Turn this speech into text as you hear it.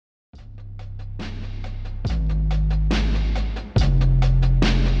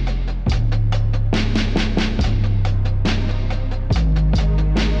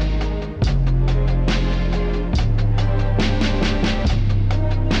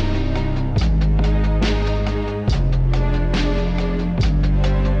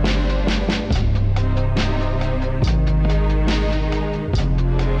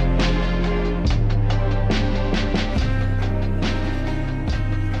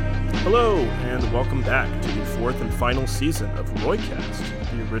Hello, and welcome back to the fourth and final season of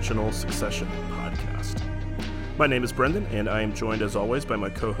Roycast, the original Succession podcast. My name is Brendan, and I am joined as always by my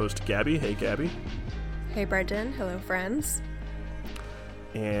co-host Gabby. Hey, Gabby. Hey, Brendan. Hello, friends.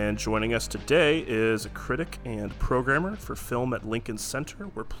 And joining us today is a critic and programmer for film at Lincoln Center.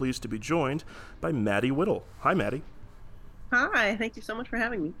 We're pleased to be joined by Maddie Whittle. Hi, Maddie. Hi, thank you so much for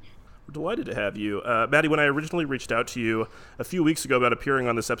having me. We're delighted to have you. Maddie, when I originally reached out to you a few weeks ago about appearing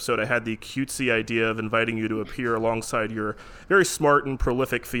on this episode, I had the cutesy idea of inviting you to appear alongside your very smart and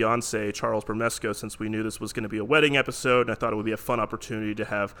prolific fiancé, Charles Bermesco, since we knew this was going to be a wedding episode, and I thought it would be a fun opportunity to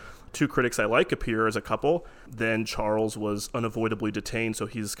have two critics I like appear as a couple. Then Charles was unavoidably detained, so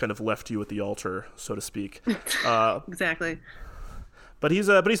he's kind of left you at the altar, so to speak. Exactly. But he's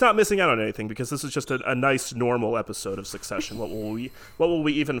not missing out on anything because this is just a nice, normal episode of Succession. What will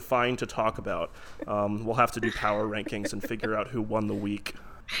we even find to talk about? We'll have to do power rankings and figure out who won the week.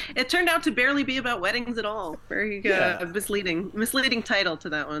 It turned out to barely be about weddings at all. Very misleading title to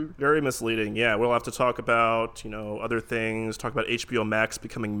that one. Very misleading. Yeah, we'll have to talk about other things. Talk about HBO Max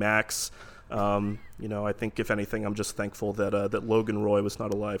becoming Max. I think if anything, I'm just thankful that Logan Roy was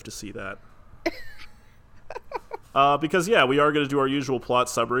not alive to see that. Because we are going to do our usual plot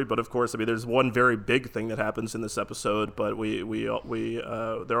summary, but of course, there's one very big thing that happens in this episode, but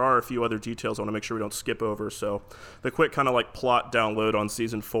there are a few other details I want to make sure we don't skip over. So, the quick kind of like plot download on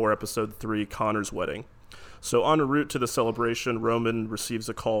season 4, episode 3, Connor's wedding. So, en route to the celebration, Roman receives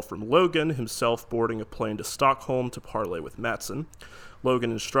a call from Logan, himself boarding a plane to Stockholm to parley with Matsson.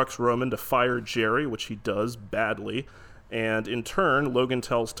 Logan instructs Roman to fire Jerry, which he does badly. And in turn, Logan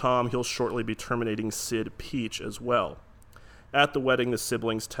tells Tom he'll shortly be terminating Sid Peach as well. At the wedding, the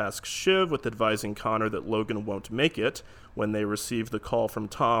siblings task Shiv with advising Connor that Logan won't make it when they receive the call from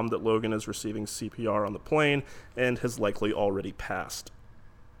Tom that Logan is receiving CPR on the plane and has likely already passed.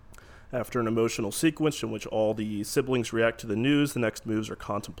 After an emotional sequence in which all the siblings react to the news, the next moves are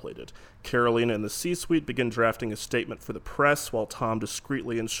contemplated. Carolina and the C-suite begin drafting a statement for the press, while Tom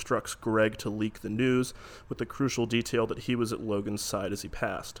discreetly instructs Greg to leak the news, with the crucial detail that he was at Logan's side as he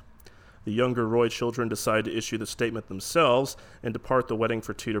passed. The younger Roy children decide to issue the statement themselves and depart the wedding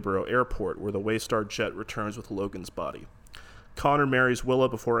for Teterboro Airport, where the Waystar jet returns with Logan's body. Connor marries Willa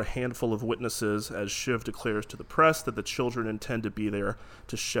before a handful of witnesses as Shiv declares to the press that the children intend to be there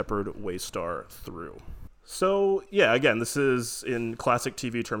to shepherd Waystar through. So, again, this is, in classic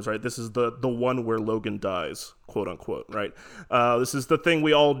TV terms, right, this is the one where Logan dies, quote unquote, right? This is the thing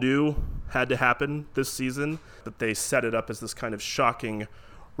we all knew had to happen this season, but they set it up as this kind of shocking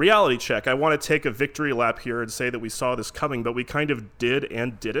reality check. I want to take a victory lap here and say that we saw this coming, but we kind of did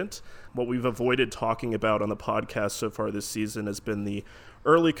and didn't. What we've avoided talking about on the podcast so far this season has been the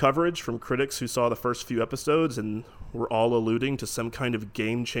early coverage from critics who saw the first few episodes and were all alluding to some kind of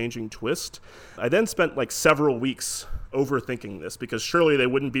game-changing twist. I then spent several weeks overthinking this because surely they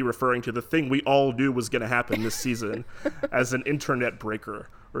wouldn't be referring to the thing we all knew was going to happen this season as an internet breaker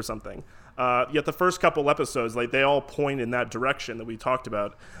or something. Yet the first couple episodes, they all point in that direction that we talked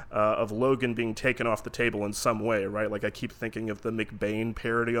about, of Logan being taken off the table in some way, right? I keep thinking of the McBain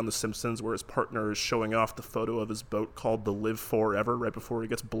parody on The Simpsons where his partner is showing off the photo of his boat called the Live Forever right before he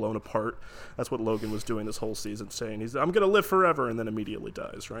gets blown apart. That's what Logan was doing this whole season, saying, I'm going to live forever, and then immediately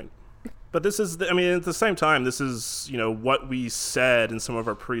dies, right? But this is, at the same time, this is, what we said in some of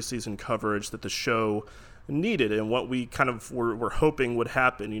our preseason coverage that the show needed and what we kind of were hoping would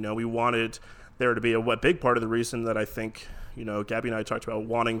happen. We wanted there to be a big part of the reason that I think, Gabby and I talked about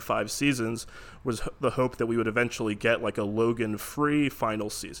wanting 5 seasons was the hope that we would eventually get a Logan-free final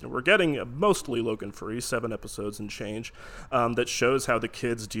season. We're getting mostly Logan-free, 7 episodes and change, that shows how the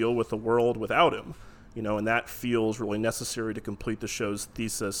kids deal with the world without him, and that feels really necessary to complete the show's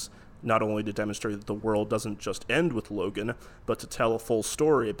thesis, not only to demonstrate that the world doesn't just end with Logan, but to tell a full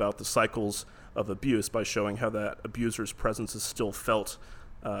story about the cycles of abuse by showing how that abuser's presence is still felt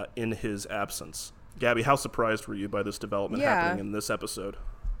in his absence. Gabby, how surprised were you by this development happening in this episode?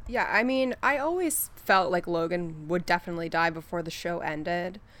 Yeah, I always felt like Logan would definitely die before the show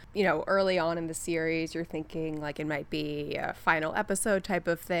ended. Early on in the series, you're thinking it might be a final episode type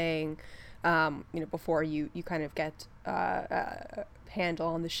of thing, before you kind of get handle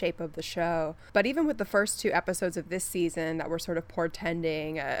on the shape of the show. But even with the first 2 episodes of this season that were sort of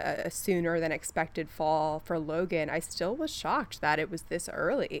portending a sooner than expected fall for Logan, I still was shocked that it was this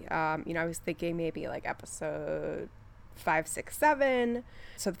early. I was thinking maybe episode 5, 6, 7.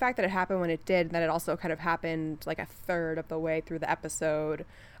 So the fact that it happened when it did, and that it also kind of happened a third of the way through the episode,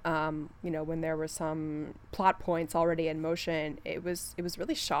 when there were some plot points already in motion, it was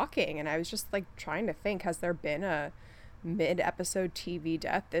really shocking. And I was just trying to think, has there been a mid-episode TV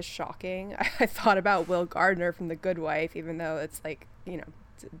death this shocking. I thought about Will Gardner from The Good Wife, even though it's like, you know,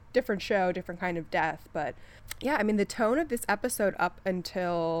 it's a different show, different kind of death. But yeah, I mean, the tone of this episode up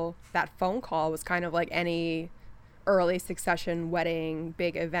until that phone call was kind of like any early Succession wedding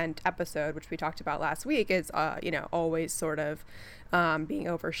big event episode, which we talked about last week, is you know, always sort of being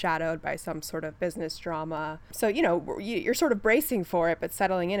overshadowed by some sort of business drama. So, you know, you're sort of bracing for it, but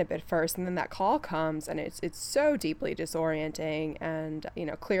settling in a bit first, and then that call comes, and it's so deeply disorienting, and, you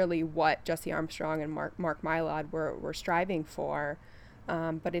know, clearly what Jesse Armstrong and Mark Mylod were striving for.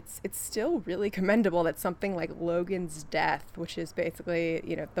 But it's still really commendable that something like Logan's death, which is basically,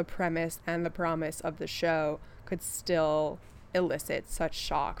 you know, the premise and the promise of the show, could still elicit such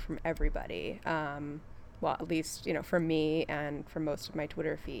shock from everybody. Well, at least, you know, from me and from most of my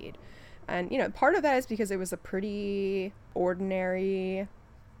Twitter feed. And, you know, part of that is because it was a pretty ordinary,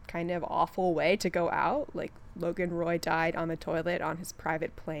 kind of awful way to go out. Like, Logan Roy died on the toilet on his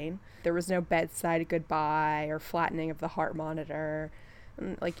private plane. There was no bedside goodbye or flattening of the heart monitor.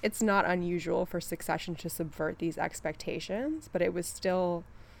 And, like, it's not unusual for Succession to subvert these expectations, but it was still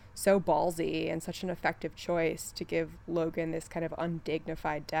so ballsy and such an effective choice to give Logan this kind of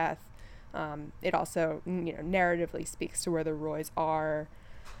undignified death. It also, you know, narratively speaks to where the Roys are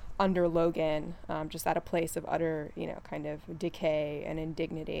under Logan, just at a place of utter, you know, kind of decay and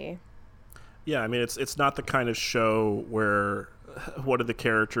indignity. Yeah, I mean, it's not the kind of show where one of the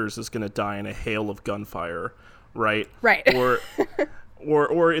characters is going to die in a hail of gunfire, right? Right. Or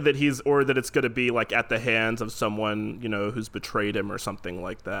that it's going to be like at the hands of someone, you know, who's betrayed him or something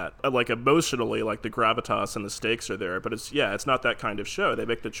like that. Like, emotionally, like, the gravitas and the stakes are there, but it's not that kind of show. They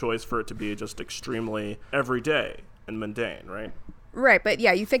make the choice for it to be just extremely everyday and mundane, right? Right, but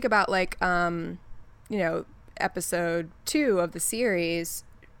yeah, you think about, like, you know, episode 2 of the series,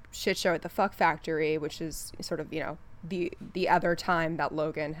 Shit Show at the Fuck Factory, which is sort of, you know, the other time that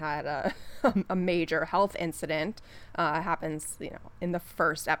Logan had a major health incident, happens, you know, in the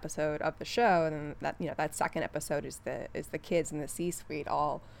first episode of the show, and that, you know, that second episode is the kids in the C-suite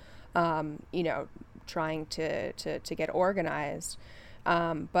all, you know, trying to get organized,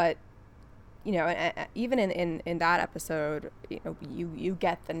 but, you know, even in that episode, you know, you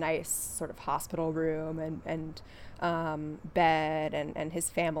get the nice sort of hospital room and bed, and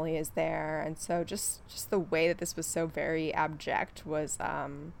his family is there, and so just the way that this was so very abject was,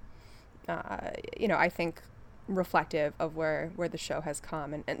 you know, I think reflective of where the show has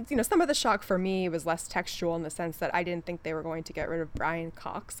come, and you know, some of the shock for me was less textual in the sense that I didn't think they were going to get rid of Brian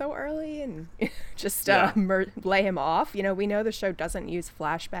Cox so early and just lay him off. You know, we know the show doesn't use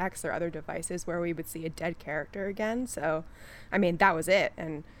flashbacks or other devices where we would see a dead character again, so I mean, that was it.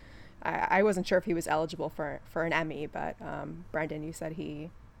 And I wasn't sure if he was eligible for an Emmy, but Brendan, you said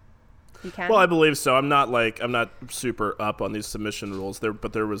he can? Well, I believe so. I'm not super up on these submission rules there,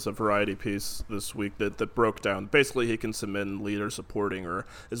 but there was a Variety piece this week that broke down. Basically, he can submit in lead or supporting, or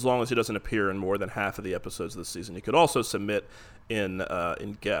as long as he doesn't appear in more than half of the episodes this season. He could also submit in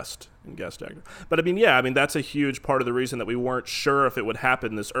guest actor. But I mean, that's a huge part of the reason that we weren't sure if it would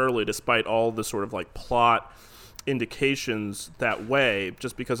happen this early, despite all the sort of like plot indications that way,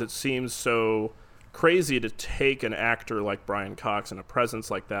 just because it seems so crazy to take an actor like Brian Cox and a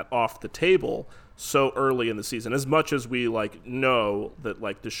presence like that off the table so early in the season, as much as we like know that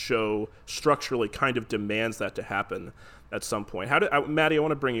like the show structurally kind of demands that to happen at some point. Maddie, I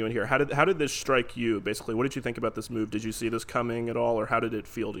want to bring you in here. How did this strike you? Basically, what did you think about this move? Did you see this coming at all, or how did it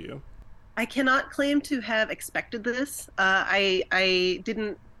feel to you? I cannot claim to have expected this. I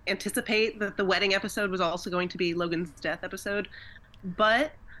didn't anticipate that the wedding episode was also going to be Logan's death episode,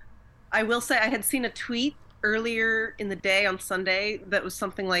 but I will say I had seen a tweet earlier in the day on Sunday that was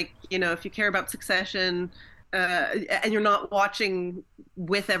something like, you know, if you care about Succession and you're not watching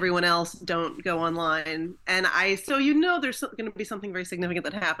with everyone else, don't go online. And so you know there's going to be something very significant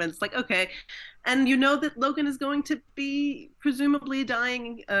that happens. Like, okay. And you know that Logan is going to be presumably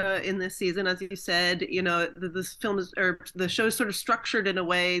dying in this season, as you said. You know, this film is, or the show is sort of structured in a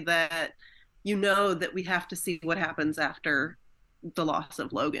way that you know that we have to see what happens after the loss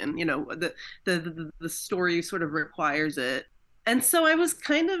of Logan. You know, the story sort of requires it. And so I was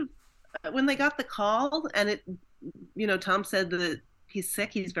kind of, when they got the call and it, you know, Tom said that he's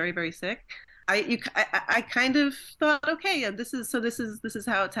sick, he's very, very sick. I kind of thought, okay, yeah, this is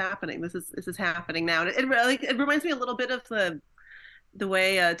how it's happening. This is happening now. And it reminds me a little bit of the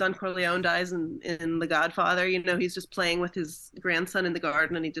way Don Corleone dies in The Godfather. You know, he's just playing with his grandson in the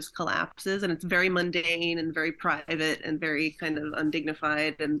garden and he just collapses, and it's very mundane and very private and very kind of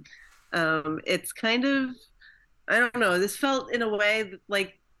undignified. And it's kind of, I don't know, this felt in a way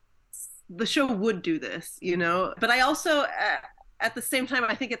like the show would do this, you know. But I also, at the same time,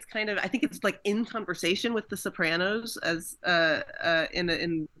 I think it's like in conversation with The Sopranos, as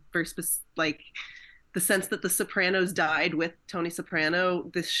in very specific, like the sense that The Sopranos died with Tony Soprano.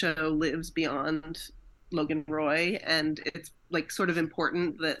 This show lives beyond Logan Roy, and it's like sort of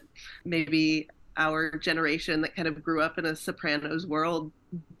important that maybe our generation that kind of grew up in a Sopranos world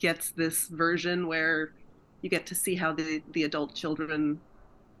gets this version where you get to see how the adult children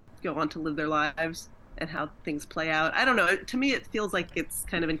go on to live their lives and how things play out. I don't know. To me, it feels like it's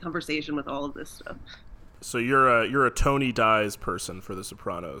kind of in conversation with all of this stuff. So you're a Tony dies person for The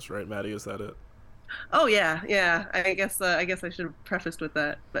Sopranos, right, Maddie? Is that it? Oh yeah. I guess I should have prefaced with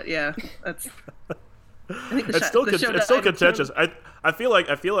that, but yeah, that's. I think it's still contentious. I feel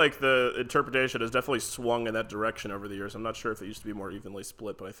like the interpretation has definitely swung in that direction over the years. I'm not sure if it used to be more evenly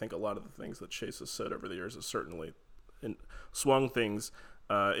split, but I think a lot of the things that Chase has said over the years has certainly swung things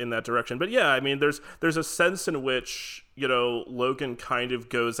in that direction. But yeah, I mean, there's a sense in which, you know, Logan kind of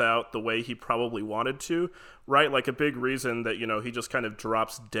goes out the way he probably wanted to, right? Like a big reason that, you know, he just kind of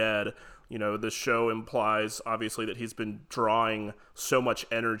drops dead. You know, the show implies obviously that he's been drawing so much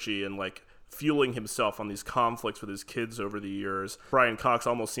energy and like fueling himself on these conflicts with his kids over the years. Brian Cox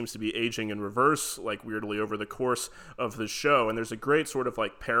almost seems to be aging in reverse, like weirdly over the course of the show. And there's a great sort of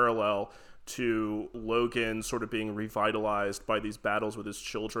like parallel to Logan sort of being revitalized by these battles with his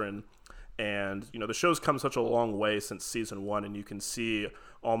children. And, you know, the show's come such a long way since season 1, and you can see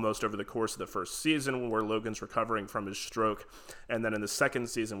almost over the course of the first season where Logan's recovering from his stroke, and then in the second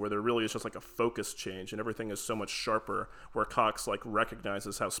season where there really is just like a focus change and everything is so much sharper, where Cox like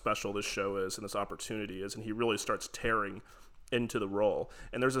recognizes how special this show is and this opportunity is, and he really starts tearing into the role.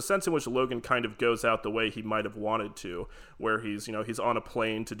 And there's a sense in which Logan kind of goes out the way he might have wanted to, where he's on a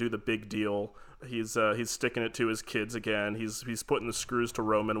plane to do the big deal. He's sticking it to his kids again. He's putting the screws to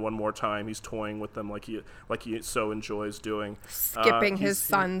Roman one more time. He's toying with them like he so enjoys doing. Skipping his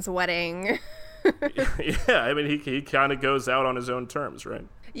son's wedding. Yeah, I mean he kind of goes out on his own terms, right?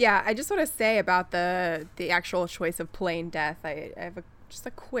 Yeah, I just want to say about the actual choice of plane death. I have just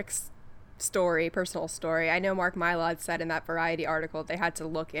a quick personal story. I know Mark Mylod said in that Variety article they had to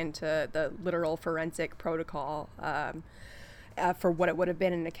look into the literal forensic protocol for what it would have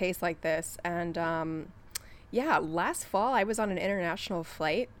been in a case like this. And last fall I was on an international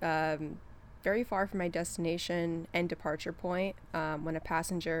flight very far from my destination and departure point when a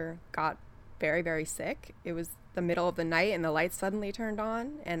passenger got very, very sick. It was the middle of the night and the lights suddenly turned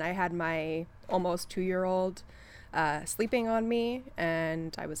on, and I had my almost 2-year-old sleeping on me,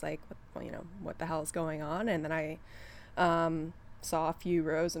 and I was like, what the hell is going on? And then I saw a few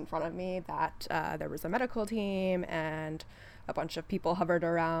rows in front of me that there was a medical team and a bunch of people hovered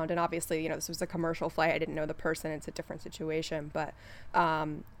around, and obviously, this was a commercial flight. I didn't know the person. It's a different situation, but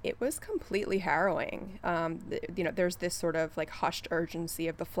it was completely harrowing. There's this sort of like hushed urgency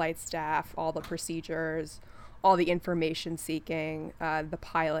of the flight staff, all the procedures, all the information seeking, the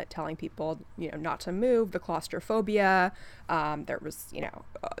pilot telling people, not to move, the claustrophobia. There was,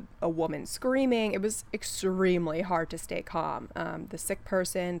 a woman screaming. It was extremely hard to stay calm. The sick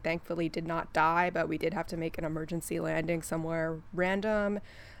person thankfully did not die, but we did have to make an emergency landing somewhere random.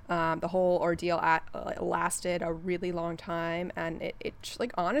 The whole ordeal lasted a really long time, and it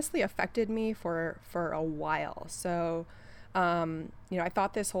like honestly affected me for a while. So, I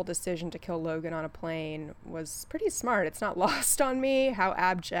thought this whole decision to kill Logan on a plane was pretty smart. It's not lost on me how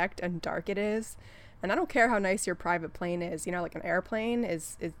abject and dark it is. And I don't care how nice your private plane is. Like an airplane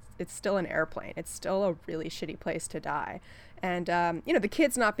it's still an airplane. It's still a really shitty place to die. And, the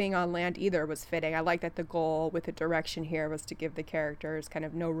kids not being on land either was fitting. I like that the goal with the direction here was to give the characters kind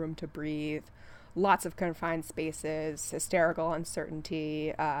of no room to breathe. Lots of confined spaces, hysterical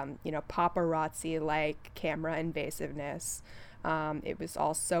uncertainty, paparazzi-like camera invasiveness. It was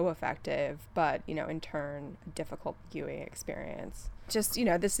all so effective, but, in turn, a difficult viewing experience. Just,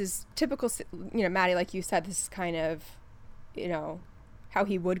 this is typical, Maddie, like you said, this is kind of, how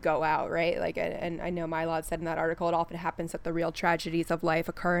he would go out, right? Like, and I know Mylod said in that article, it often happens that the real tragedies of life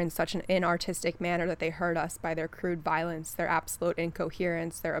occur in such an inartistic manner that they hurt us by their crude violence, their absolute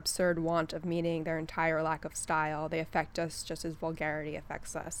incoherence, their absurd want of meaning, their entire lack of style. They affect us just as vulgarity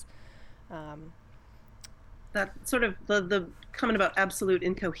affects us. That sort of the comment about absolute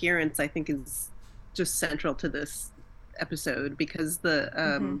incoherence, I think, is just central to this episode, because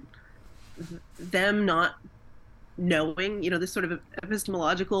them not knowing, this sort of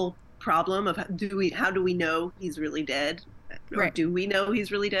epistemological problem of how do we know he's really dead, or right. Do we know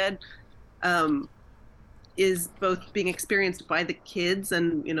he's really dead, is both being experienced by the kids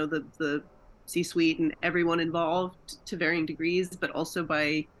and the C-suite and everyone involved to varying degrees, but also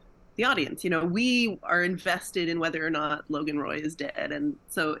by the audience. You know, we are invested in whether or not Logan Roy is dead, and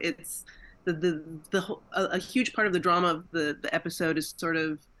so it's a huge part of the drama of the episode is sort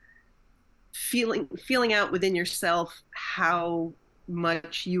of feeling out within yourself how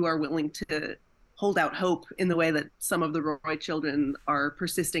much you are willing to hold out hope in the way that some of the Roy children are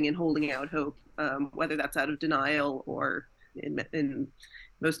persisting in holding out hope, whether that's out of denial or in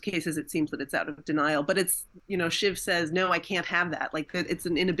most cases it seems that it's out of denial. But it's, you know, Shiv says, no, I can't have that. Like, it's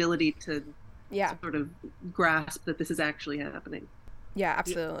an inability to sort of grasp that this is actually happening. Yeah,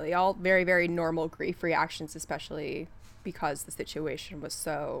 absolutely. All very, very normal grief reactions, especially because the situation was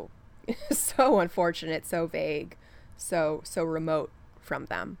so so unfortunate, so vague, so remote from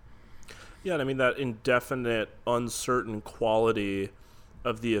them. Yeah, and I mean that indefinite, uncertain quality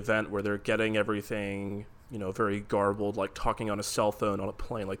of the event where they're getting everything, you know, very garbled, like talking on a cell phone on a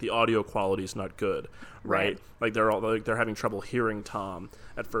plane. Like the audio quality is not good, right? Like they're having trouble hearing Tom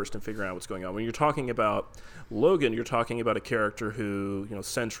at first and figuring out what's going on. When you're talking about Logan, you're talking about a character who, you know,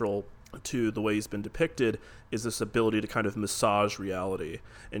 central to the way he's been depicted is this ability to kind of massage reality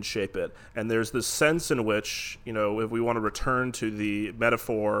and shape it. And there's this sense in which, you know, if we want to return to the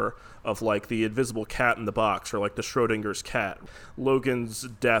metaphor of like the invisible cat in the box or like the Schrodinger's cat, Logan's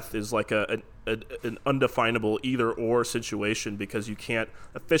death is like an undefinable either or situation because you can't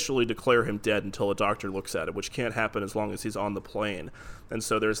officially declare him dead until a doctor looks at it, which can't happen as long as he's on the plane. And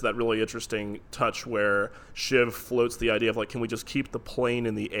so there's that really interesting touch where Shiv floats the idea of like, can we just keep the plane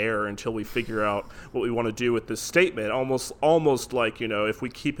in the air until we figure out what we want to do with this statement? Almost like, you know, if we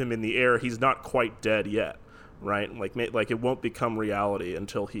keep him in the air, he's not quite dead yet, right? Like it won't become reality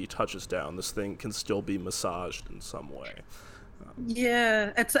until he touches down. This thing can still be massaged in some way.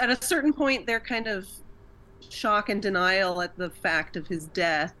 Yeah, at a certain point, their kind of shock and denial at the fact of his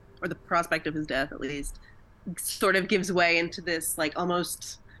death, or the prospect of his death at least, sort of gives way into this like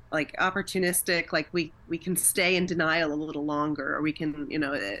almost like opportunistic, like we can stay in denial a little longer, or we can, you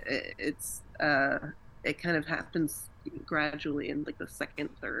know, it kind of happens gradually in like the second,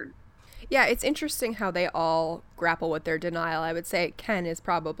 third. Yeah, it's interesting how they all grapple with their denial. I would say Ken is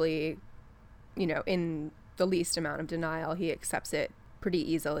probably, you know, in the least amount of denial. He accepts it pretty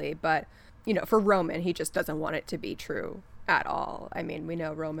easily, but, you know, for Roman, he just doesn't want it to be true at all. I mean, we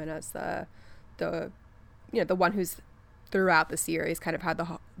know Roman as the you know, the one who's throughout the series kind of had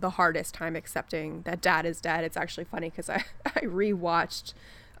the hardest time accepting that dad is dead. It's actually funny because I rewatched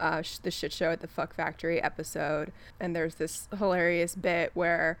the Shit Show at the Fuck Factory episode, and there's this hilarious bit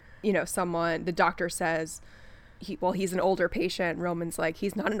where, you know, the doctor says, he's an older patient. Roman's like,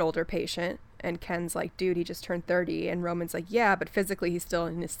 he's not an older patient. And Ken's like, dude, he just turned 30. And Roman's like, yeah, but physically he's still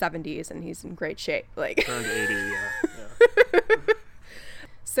in his 70s and he's in great shape. Like, turned 80, yeah.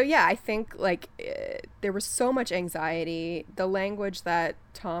 So yeah, I think like there was so much anxiety. The language that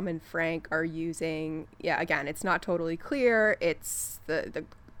Tom and Frank are using, yeah, again, it's not totally clear. It's the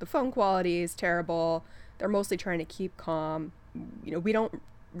phone quality is terrible. They're mostly trying to keep calm. You know, we don't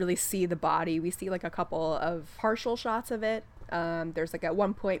really see the body. We see like a couple of partial shots of it. There's like at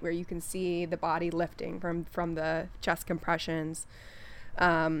one point where you can see the body lifting from the chest compressions.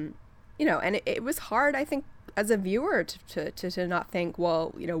 You know, and it was hard, I think, as a viewer to not think,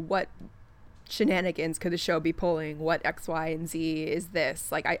 well, you know, what shenanigans could the show be pulling? What X, Y, and Z is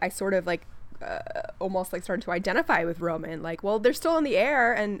this? Like, I sort of like almost like started to identify with Roman. Like, well, they're still in the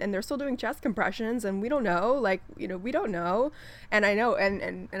air and they're still doing chest compressions and we don't know. Like, you know, we don't know. And I know,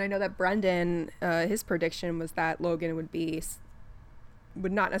 and I know that Brendan, his prediction was that Logan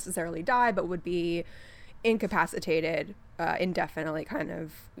would not necessarily die, but would be incapacitated indefinitely, kind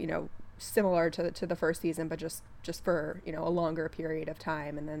of, you know, similar to the first season, but just for, you know, a longer period of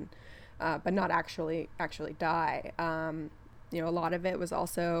time, and then but not actually die. You know, a lot of it was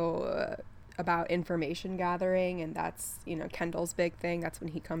also about information gathering, and that's, you know, Kendall's big thing. That's when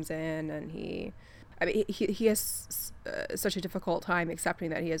he comes in and he has such a difficult time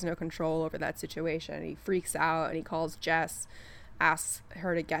accepting that he has no control over that situation. He freaks out and he calls Jess, asks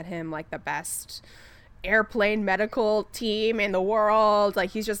her to get him like the best airplane medical team in the world. Like,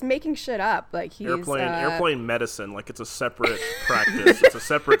 he's just making shit up. Like, he's airplane medicine, like it's a separate practice. It's a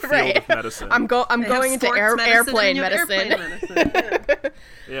separate field of medicine. I'm going into airplane medicine.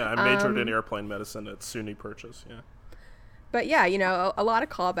 Yeah, I majored in airplane medicine at SUNY Purchase. Yeah. But yeah, you know, a lot of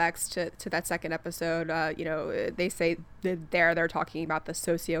callbacks to that second episode. You know, they say that they're talking about the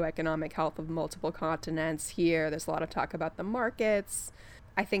socioeconomic health of multiple continents. Here, there's a lot of talk about the markets.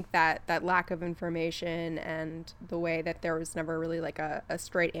 I think that lack of information and the way that there was never really like a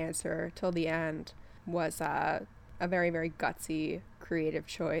straight answer till the end was a very, very gutsy creative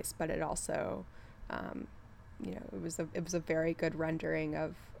choice, but it also it was a very good rendering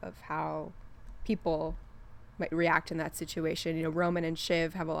of how people might react in that situation. Roman and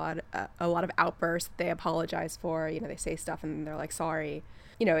Shiv have a lot of outbursts that they apologize for. They say stuff and they're like, sorry.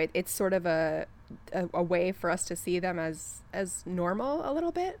 It's sort of a way for us to see them as normal a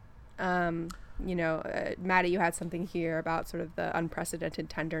little bit. Maddie, you had something here about sort of the unprecedented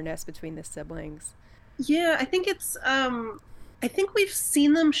tenderness between the siblings. Yeah, I think it's I think we've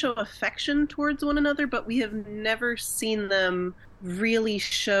seen them show affection towards one another, but we have never seen them really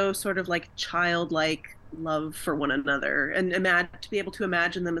show sort of like childlike love for one another, and to be able to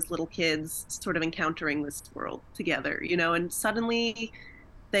imagine them as little kids sort of encountering this world together, and suddenly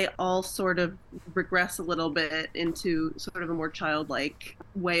they all sort of regress a little bit into sort of a more childlike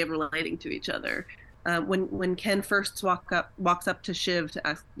way of relating to each other. When Ken first walks up to Shiv to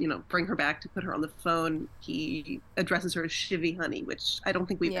ask, bring her back, to put her on the phone, he addresses her as Shivy Honey, which I don't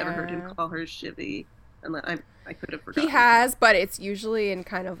think we've ever heard him call her Shivy. And I could have forgotten. He has, but it's usually in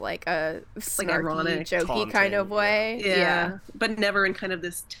kind of like a snarky, like ironic, jokey taunting, kind of way. Yeah, but never in kind of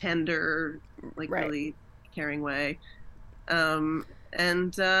this tender, really caring way.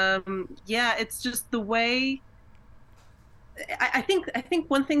 It's just the way. I think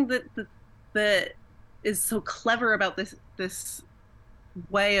one thing that is so clever about this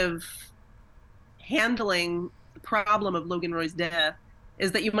way of handling the problem of Logan Roy's death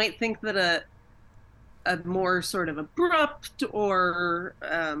is that you might think that a more sort of abrupt or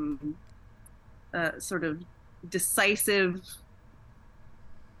sort of decisive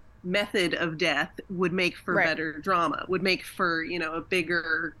method of death would make for better drama, would make for, a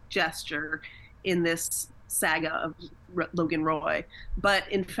bigger gesture in this saga of Logan Roy. But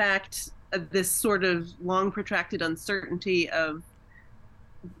in fact, this sort of long protracted uncertainty of,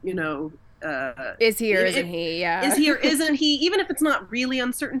 is he or isn't he? Yeah. Is he or isn't he? Even if it's not really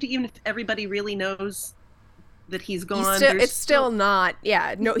uncertainty, even if everybody really knows that he's gone, it's still not.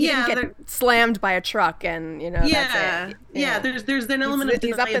 Yeah. No, he didn't get slammed by a truck, and that's it. Yeah. There's an element of deniability.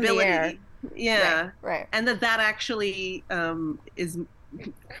 He's up in the air. Yeah. Right. And that actually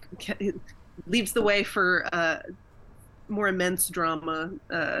leaves the way for more immense drama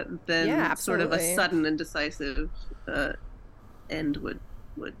than sort of a sudden and decisive end would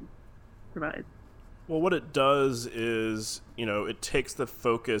provide. Well, what it does is, it takes the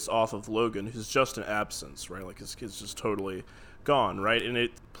focus off of Logan, who's just an absence, right? Like, his kid's just totally gone, right? And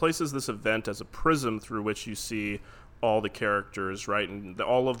it places this event as a prism through which you see all the characters, right? And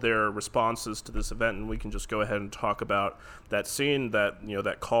all of their responses to this event. And we can just go ahead and talk about that scene,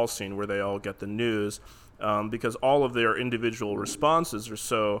 that call scene where they all get the news, because all of their individual responses are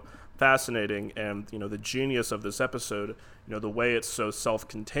so fascinating. And the genius of this episode, the way it's so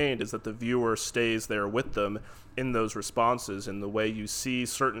self-contained, is that the viewer stays there with them in those responses, and the way you see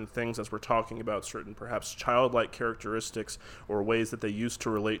certain things, as we're talking about certain perhaps childlike characteristics or ways that they used to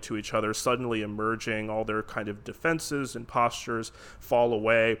relate to each other suddenly emerging, all their kind of defenses and postures fall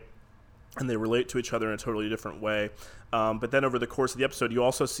away, and they relate to each other in a totally different way. But then over the course of the episode, you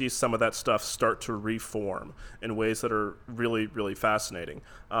also see some of that stuff start to reform in ways that are really, really fascinating.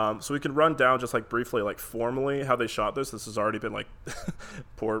 So we can run down just briefly, formally how they shot this. This has already been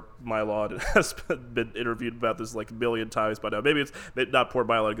poor Mylod has been interviewed about this a million times by now. Maybe it's not poor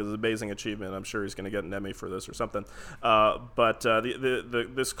Mylod because it's an amazing achievement. I'm sure he's going to get an Emmy for this or something. But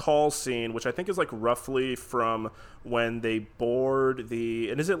this call scene, which I think is roughly from when they board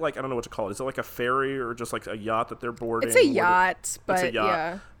and is it I don't know what to call it. Is it a ferry or just a yacht that they're boarding? It's a yacht, but it's a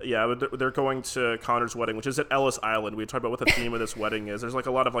yacht. Yeah, they're going to Connor's wedding, which is at Ellis Island. We talked about what the theme of this wedding is. There's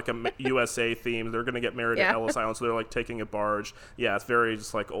a lot of a USA theme. They're going to get married at Ellis Island, so they're taking a barge. Yeah, it's very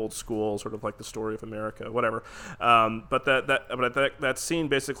just old school, sort of the story of America, whatever. But that scene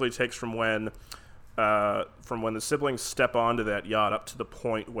basically takes from when the siblings step onto that yacht up to the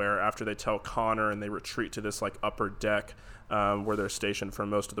point where, after they tell Connor and they retreat to this upper deck where they're stationed for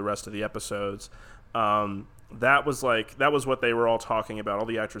most of the rest of the episodes. That was what they were all talking about. All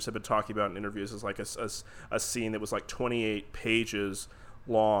the actors have been talking about in interviews is a scene that was 28 pages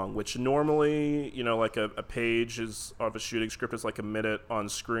long, which normally, a page of a shooting script is a minute on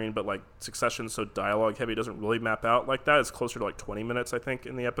screen, but Succession's so dialogue heavy, it doesn't really map out like that. It's closer to 20 minutes, I think,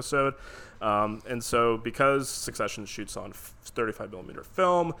 in the episode. And so because Succession shoots on 35 millimeter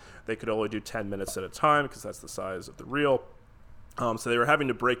film, they could only do 10 minutes at a time because that's the size of the reel. So they were having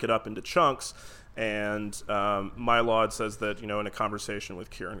to break it up into chunks. And Mylod says that, in a conversation with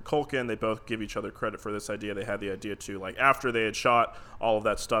Kieran Culkin, they both give each other credit for this idea. They had the idea to, after they had shot all of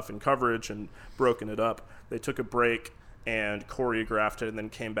that stuff in coverage and broken it up, they took a break and choreographed it, and then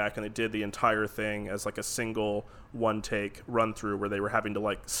came back and they did the entire thing as like a single one take run through, where they were having to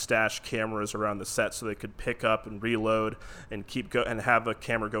like stash cameras around the set so they could pick up and reload and and have a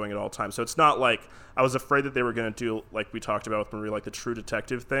camera going at all times. So it's not like, I was afraid that they were going to do, like we talked about with Marie, like the True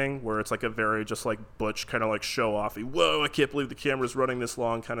Detective thing, where it's like a very just like butch kind of like show offy, whoa, I can't believe the camera's running this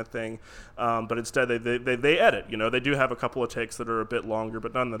long kind of thing. But instead they edit, you know, they do have a couple of takes that are a bit longer,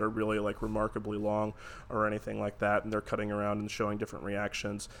 but none that are really like remarkably long or anything like that. And they're cutting around and showing different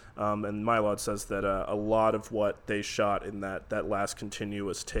reactions. And Mylod says that a lot of what they shot in that last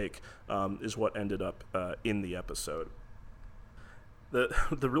continuous take is what ended up in the episode. One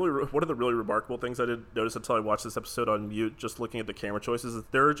of the really remarkable things I didn't notice until I watched this episode on mute, just looking at the camera choices, is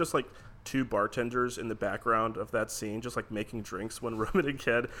there are just like two bartenders in the background of that scene, just like making drinks when Roman and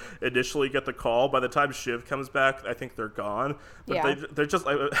Ken initially get the call. By the time Shiv comes back, I think they're gone. But yeah. they're just,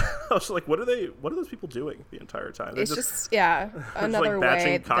 I was like, what are those people doing the entire time? It's just another like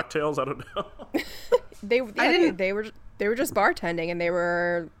batching way cocktails. I don't know. they were just bartending, and they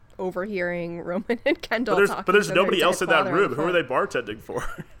were overhearing Roman and Kendall talking. But there's nobody else in that room. Who are they bartending for?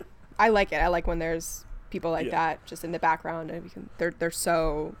 I like it. I like when there's people like that just in the background, and they're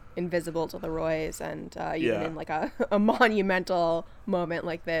so invisible to the Roys, and even in like a monumental moment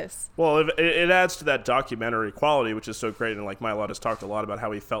like this. Well, it adds to that documentary quality, which is so great. And like Mylod has talked a lot about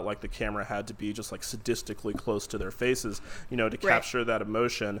how he felt like the camera had to be just like sadistically close to their faces, you know, to capture that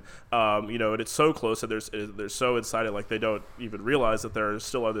emotion. You know, and it's so close that they're so inside it, like they don't even realize that there are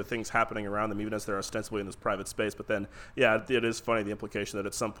still other things happening around them, even as they're ostensibly in this private space. But then, it is funny, the implication that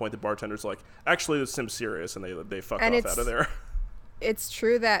at some point the bartender's like, actually, this seems serious, and they fuck off out of there. It's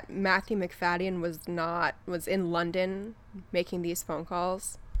true that Matthew McFadden was in London making these phone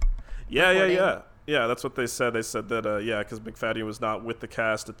calls. Yeah. That's what they said. They said that, because McFadden was not with the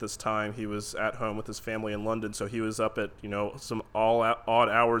cast at this time. He was at home with his family in London, so he was up at, you know, some odd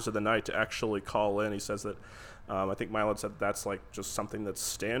hours of the night to actually call in. He says that, I think Mylod said that's like just something that's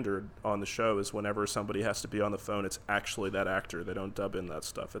standard on the show, is whenever somebody has to be on the phone, it's actually that actor. They don't dub in that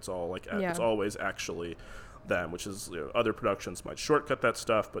stuff. It's all like, it's always actually them, which is, you know, other productions might shortcut that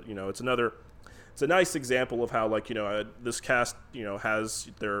stuff, but, you know, it's a nice example of how, like, you know, this cast, you know,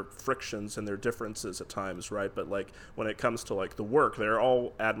 has their frictions and their differences at times, right? But like when it comes to like the work, they're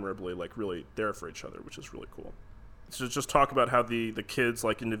all admirably like really there for each other, which is really cool. So just talk about how the kids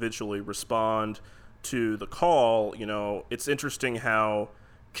like individually respond to the call. You know, it's interesting how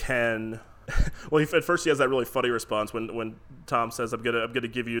Ken well, at first he has that really funny response when Tom says, I'm gonna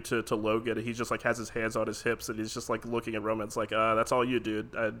give you to Logan, and he just like has his hands on his hips, and he's just like looking at Roman. It's like, that's all you,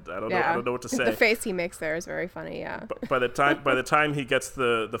 dude. I don't know what to say. The face he makes there is very funny. Yeah. But by the time he gets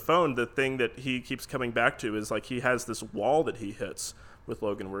the phone, the thing that he keeps coming back to is like he has this wall that he hits with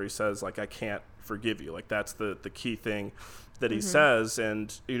Logan, where he says like, I can't forgive you. Like that's the key thing that he says.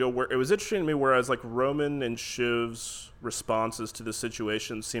 And you know, where it was interesting to me, whereas like Roman and Shiv's responses to the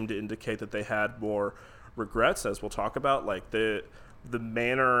situation seemed to indicate that they had more regrets, as we'll talk about, like the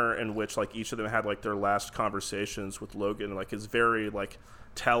manner in which like each of them had like their last conversations with Logan like is very like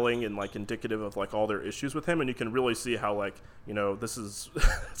telling and like indicative of like all their issues with him. And you can really see how like, you know, this is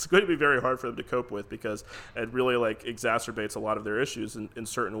it's going to be very hard for them to cope with, because it really like exacerbates a lot of their issues in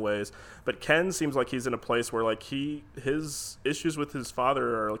certain ways. But Ken seems like he's in a place where like his issues with his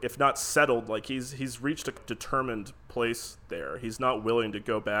father are like, if not settled, like he's reached a determined place there. He's not willing to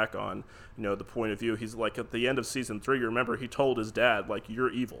go back on, you know, the point of view. He's like at the end of season 3, you remember he told his dad like,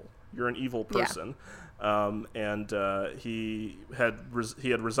 you're evil, you're an evil person. He had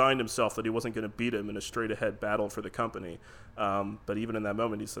resigned himself that he wasn't going to beat him in a straight ahead battle for the company. But even in that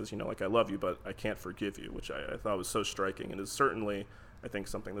moment, he says, you know, like, I love you, but I can't forgive you, which I thought was so striking, and is certainly, I think,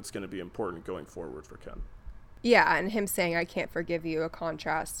 something that's going to be important going forward for Ken. Yeah, and him saying, I can't forgive you, a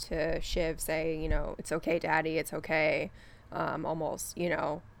contrast to Shiv saying, you know, it's okay, Daddy, it's okay. Almost, you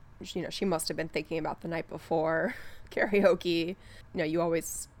know, she must have been thinking about the night before karaoke. You know, you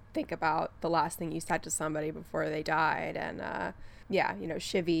always think about the last thing you said to somebody before they died. And you know,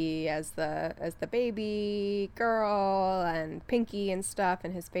 Shivy as the baby girl, and Pinky and stuff,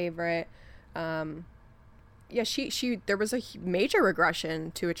 and his favorite. She there was a major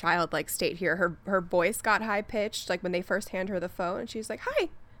regression to a childlike state here. Her voice got high pitched, like when they first hand her the phone, and she's like, hi,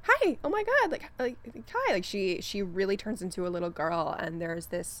 oh my god, like hi, like she really turns into a little girl. And there's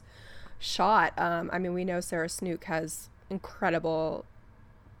this shot, I mean, we know Sarah Snook has incredible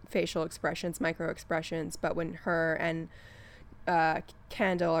facial expressions, micro expressions, but when her and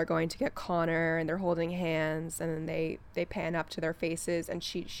Kendall are going to get Connor, and they're holding hands, and then they pan up to their faces, and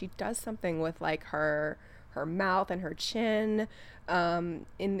she does something with like her her mouth and her chin,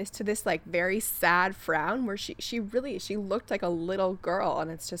 in this like very sad frown where she looked like a little girl,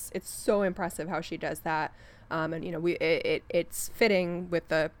 and it's so impressive how she does that. And it's fitting with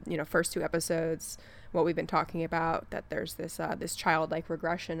the first two episodes, what we've been talking about, that there's this childlike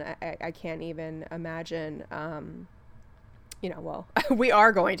regression. I can't even imagine. Well, we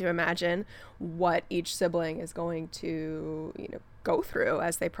are going to imagine what each sibling is going to go through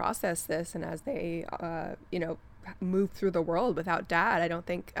as they process this and as they move through the world without dad. I don't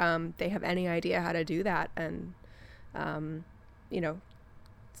think they have any idea how to do that. And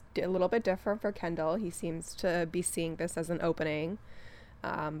a little bit different for Kendall. He seems to be seeing this as an opening.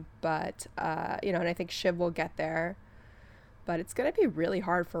 But and I think Shiv will get there. But it's going to be really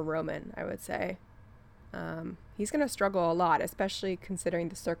hard for Roman, I would say. He's going to struggle a lot, especially considering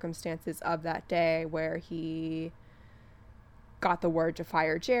the circumstances of that day where he got the word to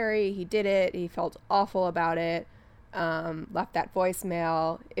fire Jerry. He did it. He felt awful about it. Left that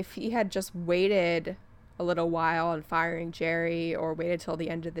voicemail. If he had just waited a little while on firing Jerry, or waited till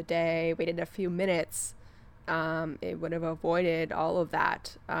the end of the day, waited a few minutes, it would have avoided all of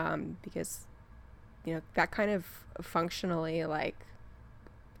that, because that kind of functionally, like,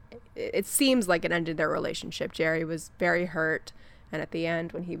 it seems like it ended their relationship. Jerry was very hurt, and at the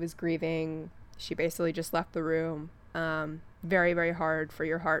end when he was grieving, she basically just left the room. Very, very hard for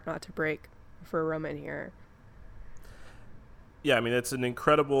your heart not to break for Roman here. Yeah, I mean, it's an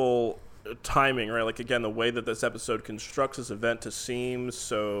incredible timing, right? Like, again, the way that this episode constructs this event to seem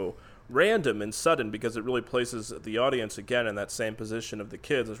so random and sudden, because it really places the audience again in that same position of the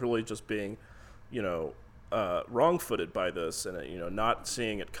kids. It's really just being, wrong-footed by this, and not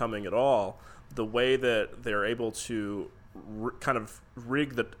seeing it coming at all. The way that they're able to kind of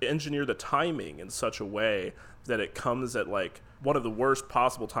engineer the timing in such a way that it comes at like one of the worst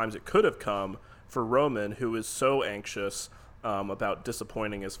possible times it could have come for Roman, who is so anxious about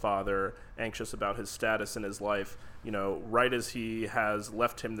disappointing his father, anxious about his status in his life, right as he has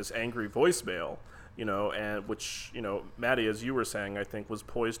left him this angry voicemail, and which, Maddie, as you were saying, I think was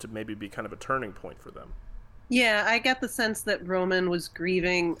poised to maybe be kind of a turning point for them. Yeah, I get the sense that Roman was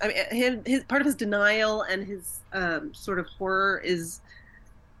grieving. I mean, his part of his denial and his sort of horror is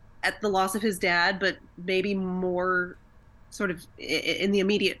at the loss of his dad, but maybe more sort of in the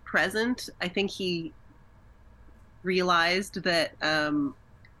immediate present. I think he realized that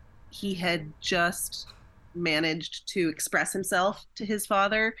he had just managed to express himself to his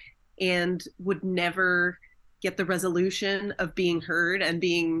father and would never get the resolution of being heard and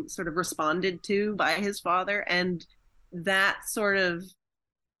being sort of responded to by his father. And that sort of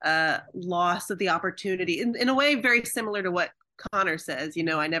loss of the opportunity, in a way very similar to what Connor says,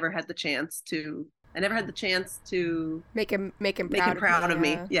 I never had the chance to make him proud of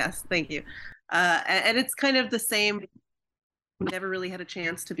me. Yes, thank you. And it's kind of the same. Never really had a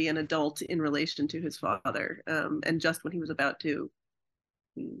chance to be an adult in relation to his father, and just when he was about to.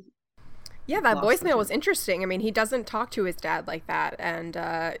 Yeah, that voicemail was interesting. I mean, he doesn't talk to his dad like that, and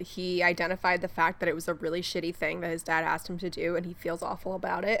he identified the fact that it was a really shitty thing that his dad asked him to do, and he feels awful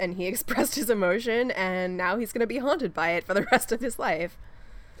about it, and he expressed his emotion, and now he's going to be haunted by it for the rest of his life.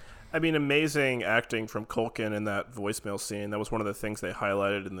 I mean, amazing acting from Culkin in that voicemail scene. That was one of the things they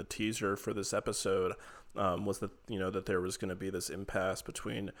highlighted in the teaser for this episode, was that, that there was going to be this impasse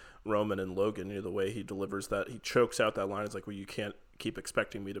between Roman and Logan. The way he delivers that, he chokes out that line. It's like, well, you can't keep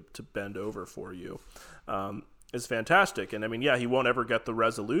expecting me to bend over for you, is fantastic. And I mean, yeah, he won't ever get the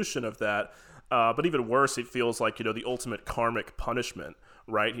resolution of that. But even worse, it feels like, the ultimate karmic punishment,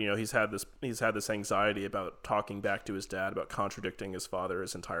 right? He's had this anxiety about talking back to his dad, about contradicting his father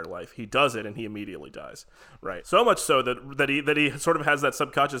his entire life. He does it and he immediately dies, right? So much so that he sort of has that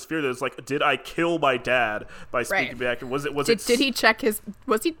subconscious fear that it's like, did I kill my dad by speaking back? Did he check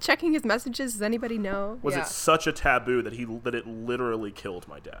was he checking his messages? Does anybody know? Was it such a taboo that it literally killed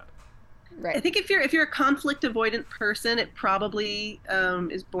my dad? Right. I think if you're a conflict avoidant person, it probably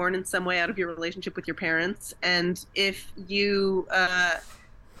is born in some way out of your relationship with your parents. And if you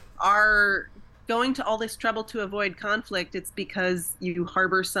are going to all this trouble to avoid conflict, it's because you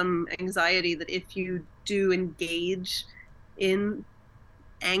harbor some anxiety that if you do engage in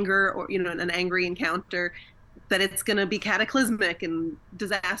anger or an angry encounter, that it's going to be cataclysmic and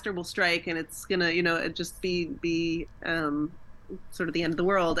disaster will strike, and it's going to just be sort of the end of the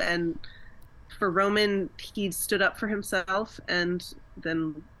world. And for Roman, he stood up for himself and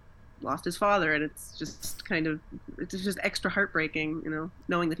then lost his father, and it's just extra heartbreaking,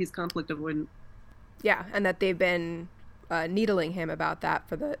 knowing that he's conflict avoidant. Yeah, and that they've been needling him about that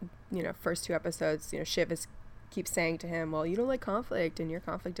for the first two episodes. Shiv keeps saying to him, well, you don't like conflict and you're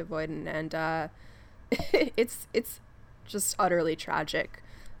conflict avoidant, and it's just utterly tragic.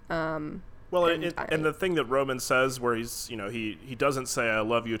 Well, and the thing that Roman says, where he's, he doesn't say "I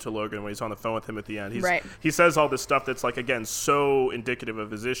love you" to Logan when he's on the phone with him at the end. He says all this stuff that's like, again, so indicative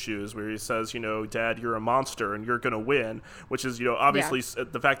of his issues, where he says, "Dad, you're a monster and you're gonna win," which is, obviously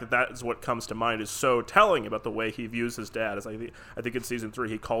the fact that is what comes to mind is so telling about the way he views his dad. As I think in season 3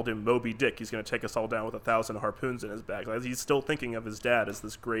 he called him Moby Dick. He's gonna take us all down with 1,000 harpoons in his back. Like, he's still thinking of his dad as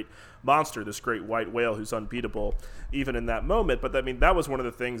this great monster, this great white whale who's unbeatable, even in that moment. But I mean, that was one of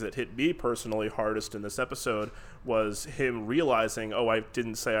the things that hit me personally hardest in this episode, was him realizing, I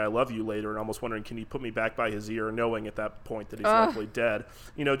didn't say I love you later, and almost wondering, can he put me back by his ear, knowing at that point that he's likely dead.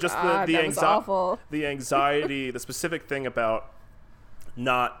 Just the anxiety, the specific thing about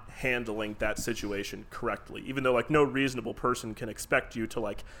not handling that situation correctly, even though like no reasonable person can expect you to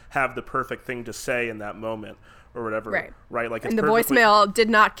like have the perfect thing to say in that moment or whatever, right? Like, and the voicemail did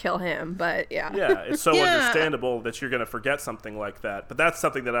not kill him, but it's so understandable that you're going to forget something like that. But that's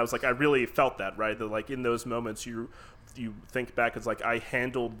something that I was like, I really felt that, right? That like in those moments you think back, it's like, I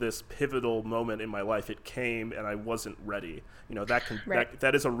handled this pivotal moment in my life. It came and I wasn't ready.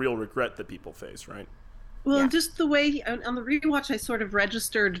 That is a real regret that people face, right? Well, just the way on the rewatch, I sort of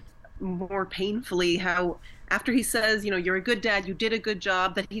registered more painfully how after he says, you're a good dad, you did a good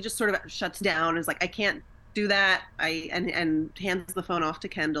job, that he just sort of shuts down and is like, I can't do that. And hands the phone off to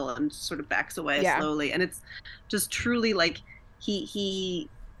Kendall and sort of backs away slowly. And it's just truly like he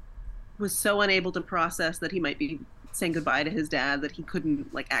was so unable to process that he might be saying goodbye to his dad, that he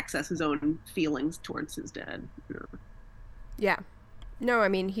couldn't like access his own feelings towards his dad. Yeah. No, I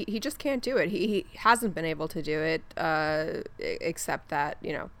mean, he just can't do it. He hasn't been able to do it, except that,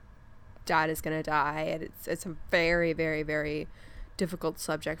 Dad is going to die. And it's a very, very, very difficult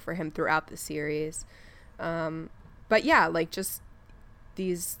subject for him throughout the series. But yeah, like just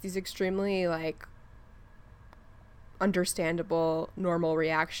these extremely like understandable, normal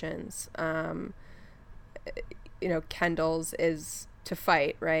reactions. Kendall's is to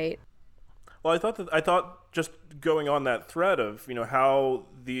fight, right? Well, I thought just going on that thread of, how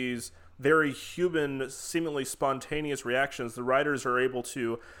these very human, seemingly spontaneous reactions, the writers are able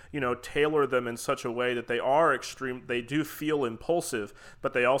to, tailor them in such a way that they are extreme. They do feel impulsive,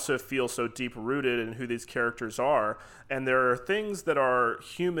 but they also feel so deep rooted in who these characters are. And there are things that are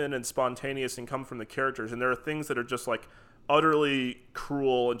human and spontaneous and come from the characters, and there are things that are just like utterly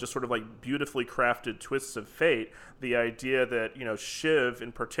cruel and just sort of like beautifully crafted twists of fate. The idea that, Shiv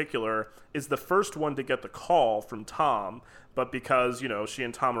in particular is the first one to get the call from Tom, but because, she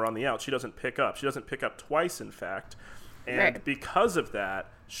and Tom are on the out, she doesn't pick up. She doesn't pick up twice, in fact. And because of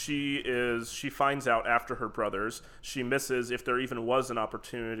that, she finds out after her brothers. She misses, if there even was an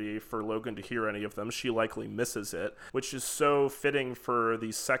opportunity for Logan to hear any of them, she likely misses it, which is so fitting for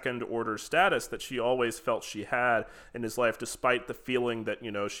the second order status that she always felt she had in his life, despite the feeling that,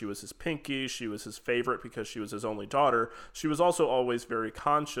 she was his pinky, she was his favorite because she was his only daughter. She was also always very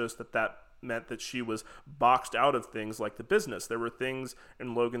conscious that meant that she was boxed out of things like the business. There were things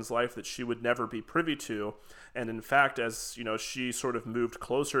in Logan's life that she would never be privy to. And in fact, as she sort of moved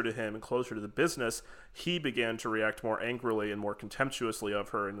closer to him and closer to the business, he began to react more angrily and more contemptuously of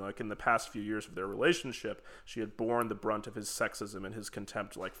her. And like in the past few years of their relationship, she had borne the brunt of his sexism and his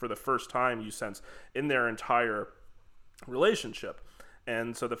contempt, like for the first time, you sense, in their entire relationship.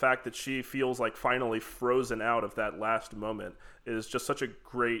 And so the fact that she feels like finally frozen out of that last moment is just such a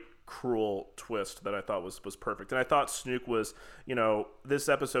great, cruel twist that I thought was perfect. And I thought Snook was, this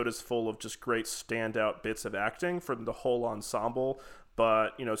episode is full of just great standout bits of acting from the whole ensemble.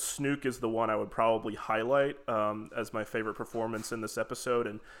 But, Snook is the one I would probably highlight as my favorite performance in this episode.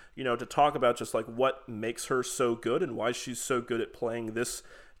 And, to talk about just like what makes her so good and why she's so good at playing this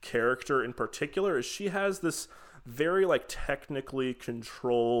character in particular is she has this very like technically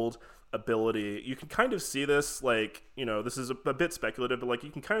controlled ability. You can kind of see this, like, this is a bit speculative, but like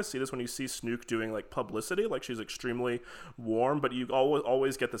you can kind of see this when you see Snook doing like publicity. Like she's extremely warm, but you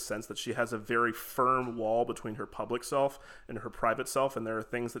always get the sense that she has a very firm wall between her public self and her private self, and there are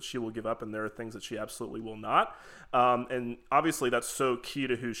things that she will give up and there are things that she absolutely will not. And obviously that's so key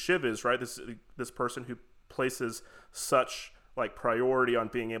to who Shiv is, right? This person who places such like priority on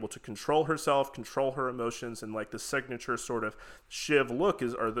being able to control herself, control her emotions, and like the signature sort of Shiv look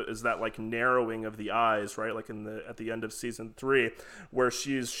is that like narrowing of the eyes, right? Like at the end of season 3, where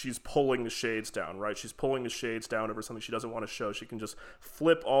she's pulling the shades down, right? She's pulling the shades down over something she doesn't want to show. She can just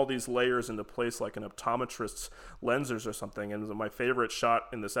flip all these layers into place like an optometrist's lenses or something. And my favorite shot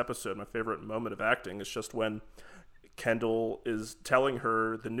in this episode, my favorite moment of acting, is just when Kendall is telling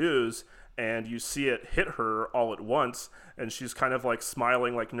her the news, and you see it hit her all at once, and she's kind of like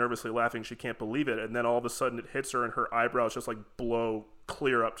smiling, like nervously laughing. She can't believe it. And then all of a sudden it hits her, and her eyebrows just like blow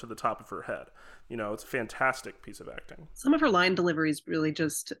clear up to the top of her head. It's a fantastic piece of acting. Some of her line deliveries really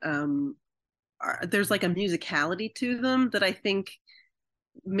just, there's like a musicality to them that I think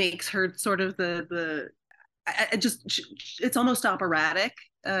makes her sort of it's almost operatic.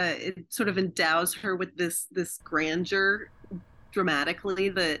 It sort of endows her with this grandeur dramatically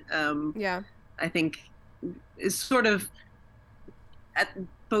that I think is sort of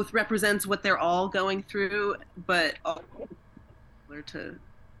both represents what they're all going through, but also to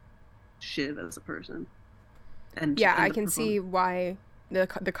Shiv as a person. And I can see why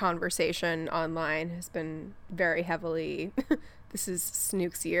the conversation online has been very heavily this is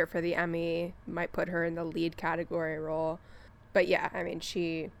Snook's year for the Emmy, might put her in the lead category role. But yeah, I mean,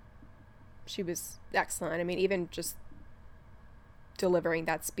 she was excellent. I mean, even just delivering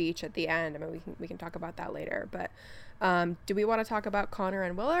that speech at the end. I mean, we can talk about that later. But do we want to talk about Connor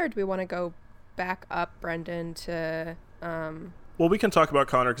and Willa, or do we want to go back up, Brendan, to Well, we can talk about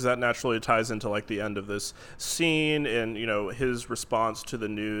Connor because that naturally ties into like the end of this scene and his response to the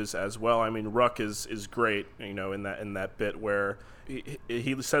news as well. I mean, Ruck is great, in that bit where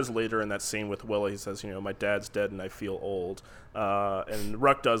he says later in that scene with Willa, he says, my dad's dead and I feel old. And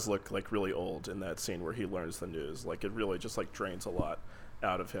Ruck does look like really old in that scene where he learns the news. Like it really just like drains a lot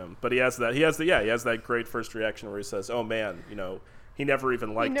out of him. But he has that great first reaction where he says, "Oh man, he never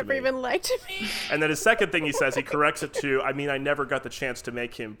even liked me. And then his second thing he says, he corrects it to, I mean, I never got the chance to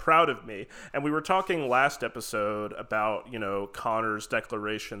make him proud of me. And we were talking last episode about, Connor's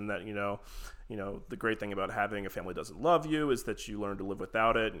declaration that, the great thing about having a family doesn't love you is that you learn to live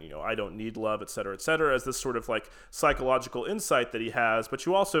without it. And, I don't need love, et cetera, as this sort of like psychological insight that he has. But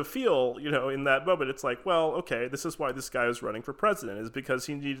you also feel, in that moment, it's like, well, okay, this is why this guy is running for president, is because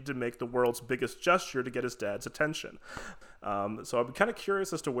he needed to make the world's biggest gesture to get his dad's attention. So I'm kind of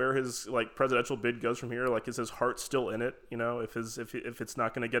curious as to where his like presidential bid goes from here. Like, is his heart still in it? If it's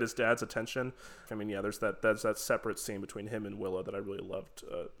not going to get his dad's attention. I mean, yeah, there's that separate scene between him and Willow that I really loved.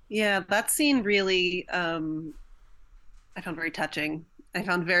 Yeah, that scene really, I found very touching. I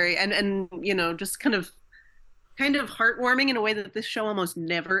found very and just kind of heartwarming in a way that this show almost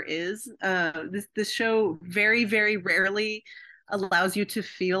never is. This show very, very rarely allows you to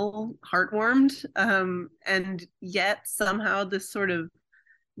feel heartwarmed, and yet somehow this sort of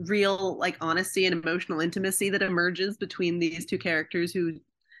real like honesty and emotional intimacy that emerges between these two characters who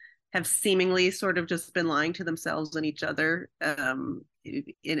have seemingly sort of just been lying to themselves and each other in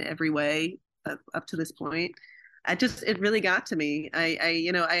every way up to this point. It really got to me.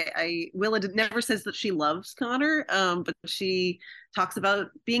 Willa never says that she loves Connor, but she talks about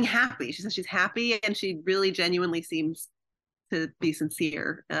being happy. She says she's happy, and she really genuinely seems to be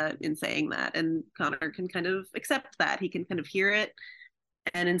sincere in saying that. And Connor can kind of accept that. He can kind of hear it.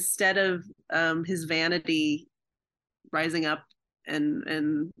 And instead of his vanity rising up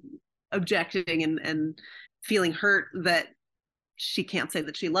and objecting and feeling hurt that she can't say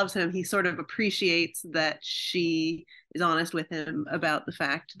that she loves him, he sort of appreciates that she is honest with him about the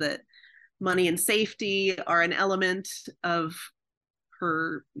fact that money and safety are an element of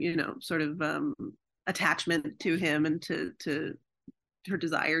her, sort of attachment to him and to her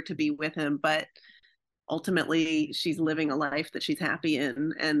desire to be with him. But ultimately she's living a life that she's happy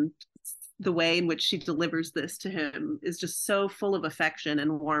in, and the way in which she delivers this to him is just so full of affection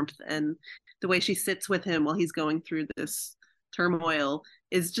and warmth, and the way she sits with him while he's going through this turmoil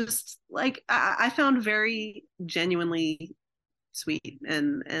is just like I found very genuinely sweet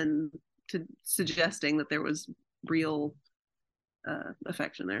and to suggesting that there was real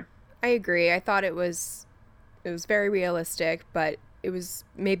affection there. I agree. I thought it was very realistic, but it was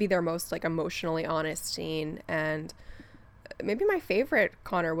maybe their most like emotionally honest scene, and maybe my favorite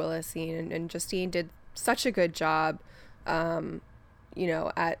Connor Willa scene. And Justine did such a good job, at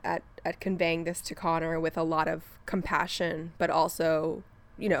conveying this to Connor with a lot of compassion, but also,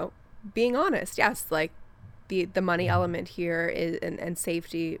 being honest. Yes, like the money element here is and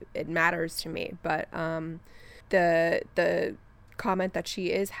safety, it matters to me, but the comment that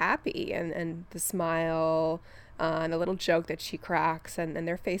she is happy and the smile and a little joke that she cracks and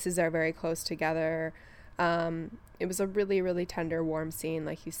their faces are very close together. It was a really, really tender, warm scene,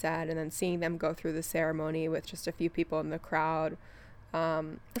 like you said, and then seeing them go through the ceremony with just a few people in the crowd,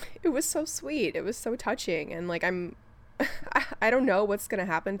 it was so sweet. It was so touching, and like I don't know what's gonna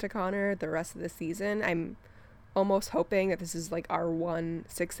happen to Connor the rest of the season. I'm almost hoping that this is like our one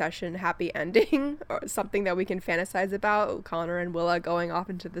Succession happy ending or something that we can fantasize about. Connor and Willa going off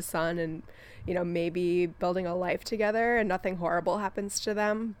into the sun and, you know, maybe building a life together and nothing horrible happens to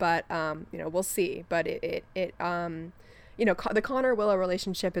them. But, you know, we'll see. But you know, the Connor-Willa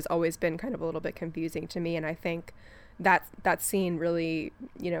relationship has always been kind of a little bit confusing to me. And I think that scene really,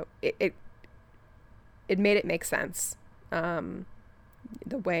 you know, it made it make sense.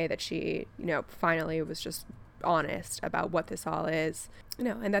 The way that she, you know, finally was just honest about what this all is, you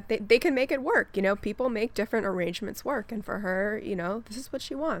know, and that they can make it work. You know, people make different arrangements work, and for her, you know, this is what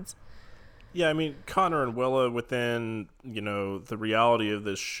she wants. Yeah, I mean, Connor and Willa, within, you know, the reality of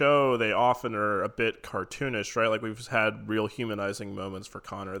this show, they often are a bit cartoonish, right? Like, we've had real humanizing moments for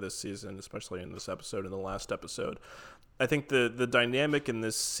Connor this season, especially in this episode and the last episode. I think the dynamic in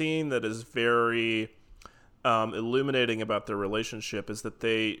this scene that is very illuminating about their relationship is that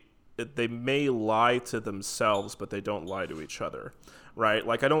they may lie to themselves, but they don't lie to each other, right?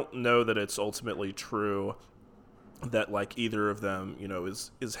 Like, I don't know that it's ultimately true that, like, either of them, you know,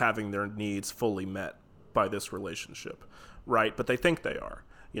 is having their needs fully met by this relationship, right? But they think they are.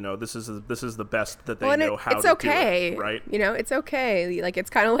 You know, this is the best that they know how to do it, right? You know, it's okay. Like, it's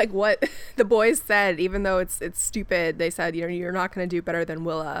kind of like what the boys said, even though it's stupid. They said, you know, you're not going to do better than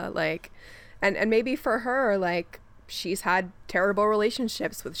Willa. Like, and maybe for her, like, she's had terrible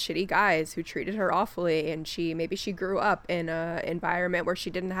relationships with shitty guys who treated her awfully, and maybe she grew up in a environment where she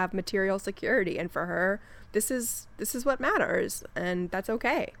didn't have material security, and for her, this is what matters, and that's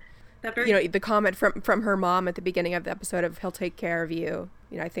okay. You know, the comment from her mom at the beginning of the episode of "he'll take care of you,"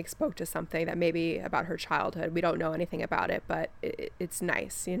 you know, I think spoke to something that maybe about her childhood. We don't know anything about it, but it's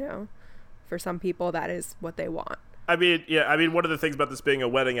nice, you know. For some people, that is what they want. I mean, yeah, I mean, one of the things about this being a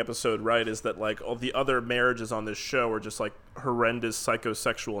wedding episode, right, is that, like, all the other marriages on this show are just, like, horrendous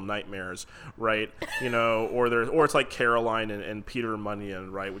psychosexual nightmares, right? You know, or it's like Caroline and Peter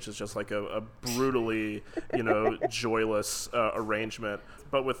Munyon, right, which is just, like, a brutally, you know, joyless arrangement.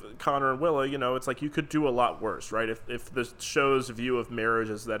 But with Connor and Willa, you know, it's like you could do a lot worse, right? If the show's view of marriage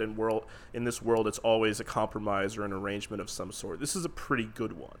is that in this world it's always a compromise or an arrangement of some sort, this is a pretty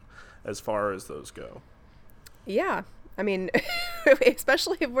good one as far as those go. Yeah, I mean,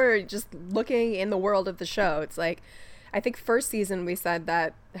 especially if we're just looking in the world of the show, it's like, I think first season we said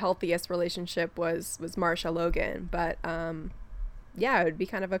that the healthiest relationship was Marsha Logan, but yeah, it would be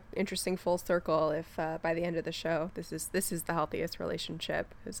kind of an interesting full circle if by the end of the show this is the healthiest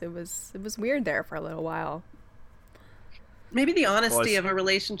relationship, because it was weird there for a little while. Maybe the honesty of a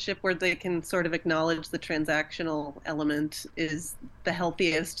relationship where they can sort of acknowledge the transactional element is the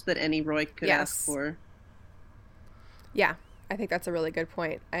healthiest that any Roy could ask for. Yeah, I think that's a really good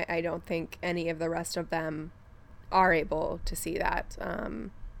point. I don't think any of the rest of them are able to see that.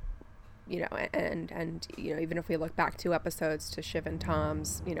 You know, and you know, even if we look back 2 episodes to Shiv and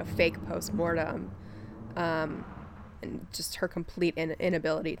Tom's, you know, fake post-mortem, and just her complete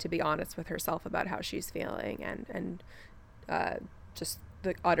inability to be honest with herself about how she's feeling, and just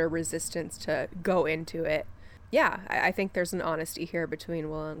the utter resistance to go into it. Yeah, I think there's an honesty here between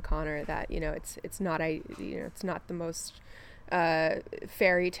Will and Connor that, you know, it's not it's not the most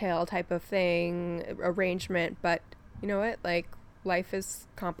fairy tale type of thing arrangement, but you know what, like, life is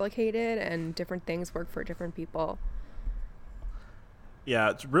complicated and different things work for different people. Yeah,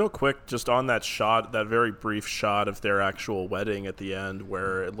 it's real quick, just on that shot, that very brief shot of their actual wedding at the end,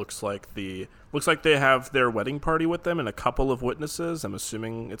 where it looks like they have their wedding party with them and a couple of witnesses. I'm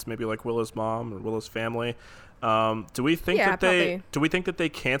assuming it's maybe like Willa's mom or Willa's family. Do we think that they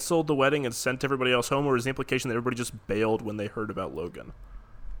canceled the wedding and sent everybody else home, or is the implication that everybody just bailed when they heard about Logan?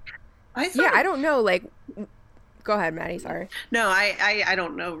 I don't know. Like, go ahead, Maddie. Sorry. No, I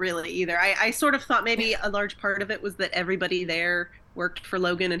don't know really either. I sort of thought maybe a large part of it was that everybody there worked for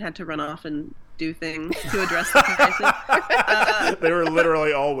Logan and had to run off and do things to address the crisis. They were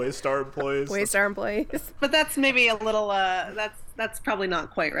literally all Waystar employees. Waystar employees. But that's maybe a little, that's probably not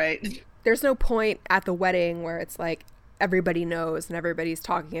quite right. There's no point at the wedding where it's like everybody knows and everybody's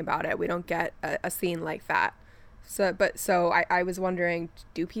talking about it. We don't get a scene like that. So I was wondering,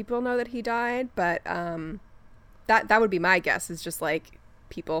 do people know that he died? But that would be my guess, is just like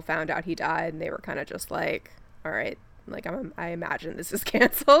people found out he died and they were kind of just like, all right, like I imagine this is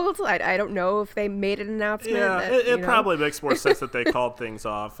canceled. I don't know if they made an announcement. Yeah, it probably makes more sense that they called things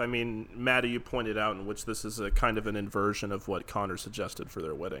off. I mean, Maddie, you pointed out in which this is a kind of an inversion of what Connor suggested for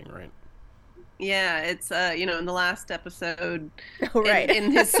their wedding, right? Yeah, it's you know, in the last episode, right.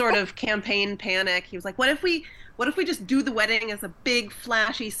 in his sort of campaign panic, he was like, what if we just do the wedding as a big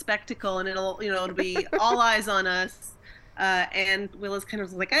flashy spectacle, and it'll be all eyes on us, And Will is kind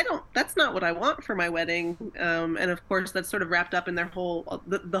of like, that's not what I want for my wedding. And of course, that's sort of wrapped up in their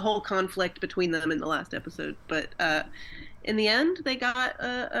the whole conflict between them in the last episode. But in the end, they got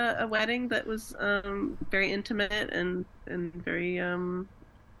a wedding that was very intimate and very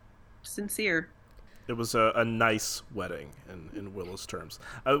sincere. It was a nice wedding in Willow's terms.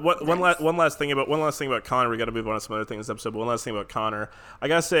 One last thing about Connor. We got to move on to some other things in this episode. But one last thing about Connor. I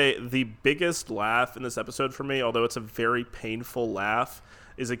gotta say the biggest laugh in this episode for me, although it's a very painful laugh,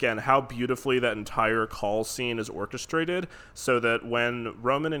 is again how beautifully that entire call scene is orchestrated. So that when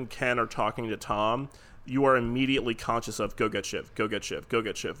Roman and Ken are talking to Tom, you are immediately conscious of go get Shiv, go get Shiv, go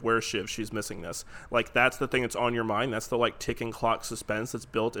get Shiv. Where's Shiv? She's missing this. Like, that's the thing that's on your mind. That's the like ticking clock suspense that's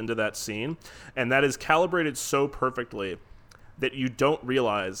built into that scene, and that is calibrated so perfectly that you don't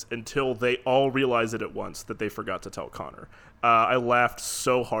realize until they all realize it at once that they forgot to tell Connor. I laughed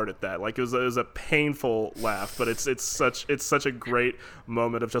so hard at that. Like, it was a painful laugh, but it's such a great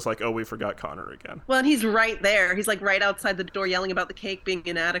moment of just like, oh, we forgot Connor again. Well, and he's right there. He's like right outside the door yelling about the cake being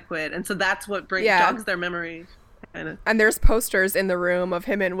inadequate, and so that's what jogs their memory. Kinda. And there's posters in the room of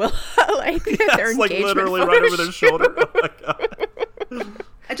him and Will, like their engagement like literally right over their shoulder. Oh my God.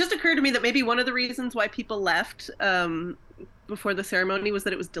 It just occurred to me that maybe one of the reasons why people left before the ceremony was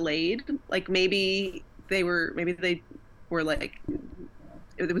that it was delayed. Like maybe they were like,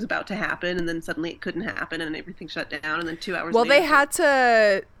 it was about to happen, and then suddenly it couldn't happen, and everything shut down, and then 2 hours. Well, later,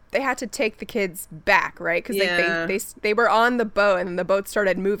 they had to take the kids back, right? Because they were on the boat, and the boat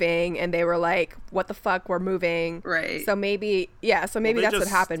started moving, and they were like, "What the fuck? We're moving!" Right. So maybe that's what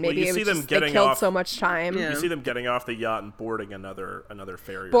happened. Maybe it was just they killed so much time. Yeah. You see them getting off the yacht and boarding another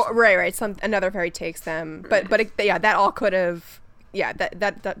ferry. Right. Another ferry takes them, but that all could have. Yeah,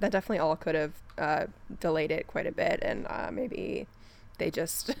 that definitely all could have delayed it quite a bit, and maybe they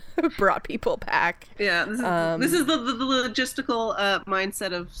just brought people back. Yeah, this is the logistical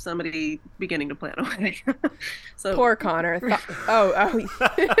mindset of somebody beginning to plan a wedding. So poor Connor.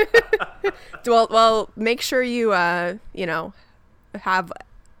 Well, make sure you have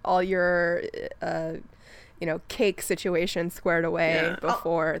all your cake situation squared away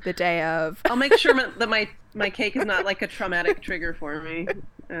before the day of. I'll make sure that my cake is not like a traumatic trigger for me.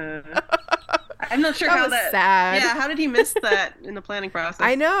 I'm not sure how that. Sad. Yeah, how did he miss that in the planning process?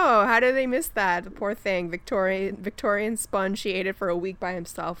 I know. How did they miss that? The poor thing. Victorian sponge. He ate it for a week by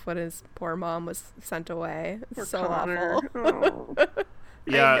himself when his poor mom was sent away. Poor so Connor. awful. Oh.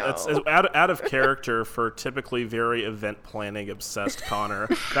 Yeah, it's out of character for typically very event planning obsessed Connor.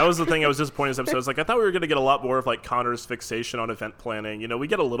 That was the thing I was disappointed in this episode. I was like, I thought we were going to get a lot more of like Connor's fixation on event planning. We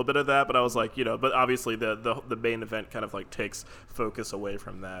get a little bit of that, but I was like, but obviously the main event kind of like takes focus away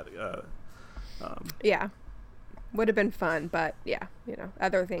from that. Yeah, would have been fun, but yeah,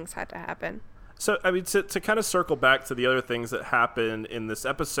 other things had to happen. So, I mean, to kind of circle back to the other things that happen in this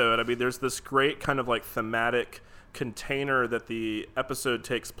episode, I mean, there's this great kind of like thematic container that the episode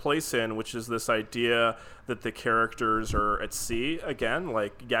takes place in, which is this idea that the characters are at sea again.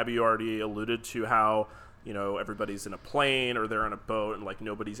 Like Gabby already alluded to how everybody's in a plane or they're on a boat, and like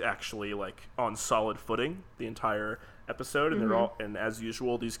nobody's actually like on solid footing the entire episode, and they're all, and as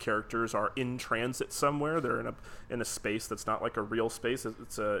usual, these characters are in transit somewhere. They're in a space that's not like a real space.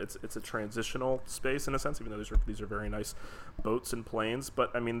 It's a transitional space in a sense, even though these are very nice boats and planes.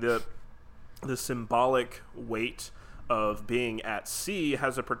 But I mean the symbolic weight of being at sea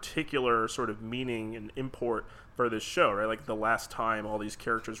has a particular sort of meaning and import for this show, right? Like the last time all these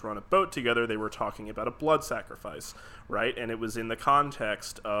characters were on a boat together, they were talking about a blood sacrifice, right? And it was in the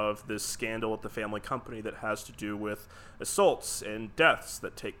context of this scandal at the family company that has to do with assaults and deaths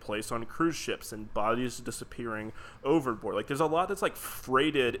that take place on cruise ships and bodies disappearing overboard. Like there's a lot that's like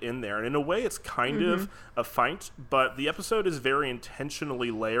freighted in there, and in a way it's kind of a feint, but the episode is very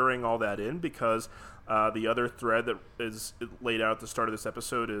intentionally layering all that in, because the other thread that is laid out at the start of this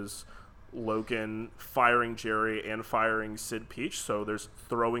episode is Logan firing Jerry and firing Sid Peach. So there's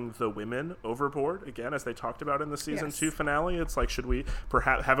throwing the women overboard again, as they talked about in the season 2 finale. It's like,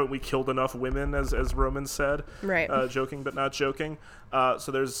 haven't we killed enough women, as Roman said, right? Joking but not joking.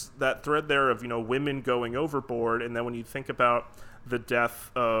 So there's that thread there of women going overboard, and then when you think about the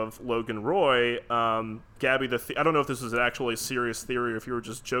death of Logan Roy, Gabby, I don't know if this is actually a serious theory or if you were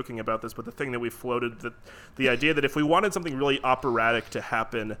just joking about this, but the thing that we floated, the idea that if we wanted something really operatic to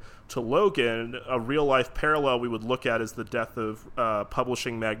happen to Logan, a real life parallel we would look at is the death of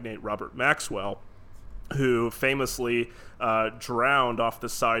publishing magnate Robert Maxwell, who famously drowned off the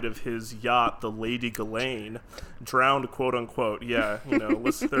side of his yacht, the Lady Ghislaine, drowned, quote unquote. Yeah,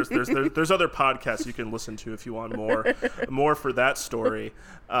 listen, there's other podcasts you can listen to if you want more for that story.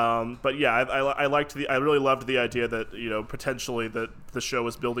 But yeah, I really loved the idea that potentially that the show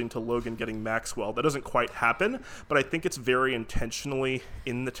is building to Logan getting Maxwell. That doesn't quite happen, but I think it's very intentionally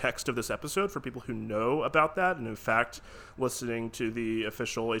in the text of this episode for people who know about that. And in fact, listening to the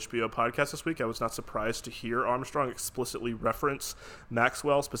official HBO podcast this week, I was not surprised to hear Armstrong explicitly reference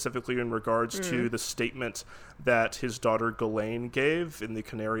Maxwell, specifically in regards to the statement that his daughter Ghislaine gave in the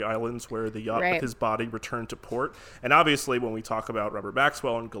Canary Islands, where the yacht with his body returned to port. And obviously, when we talk about Robert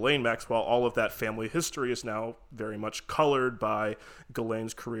Maxwell and Ghislaine Maxwell, all of that family history is now very much colored by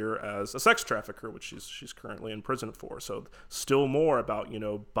Ghislaine's career as a sex trafficker, which she's currently in prison for. So still more about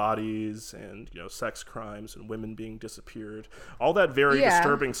bodies and sex crimes and women being disappeared. All that very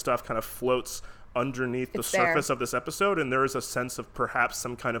disturbing stuff kind of floats underneath the surface of this episode, and there is a sense of perhaps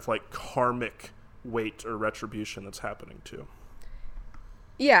some kind of like karmic weight or retribution that's happening too.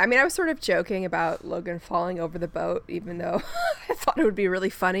 Yeah, I mean, I was sort of joking about Logan falling over the boat, even though I thought it would be really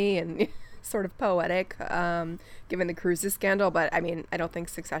funny and sort of poetic, given the cruises scandal. But I mean, I don't think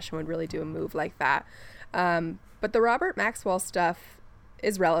Succession would really do a move like that. But the Robert Maxwell stuff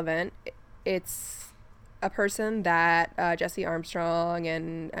is relevant. It's a person that Jesse Armstrong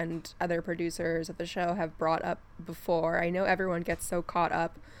and other producers of the show have brought up before. I know everyone gets so caught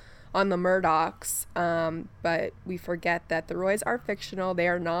up on the Murdochs, but we forget that the Roys are fictional. They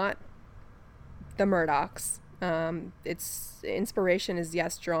are not the Murdochs. Its inspiration is,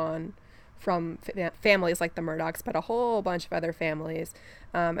 yes, drawn from families like the Murdochs, but a whole bunch of other families.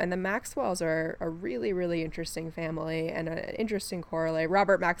 And the Maxwells are a really, really interesting family and an interesting correlate.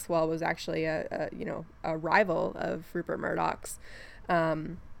 Robert Maxwell was actually a rival of Rupert Murdoch's.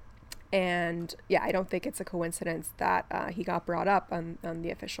 And yeah, I don't think it's a coincidence that he got brought up on the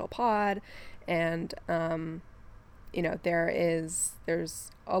official pod. And,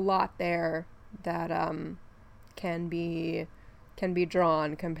 there's a lot there that can be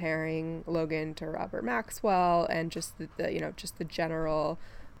drawn comparing Logan to Robert Maxwell, and just the general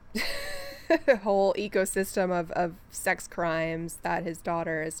whole ecosystem of sex crimes that his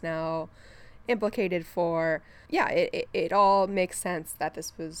daughter is now implicated for. Yeah, it all makes sense that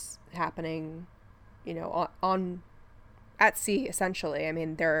this was happening, on at sea, essentially. I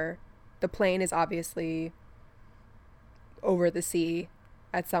mean, the plane is obviously over the sea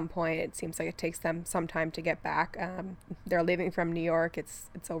at some point. It seems like it takes them some time to get back. They're leaving from New York. It's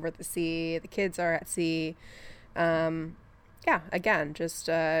over the sea. The kids are at sea. Again, just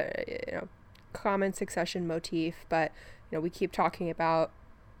common Succession motif, but we keep talking about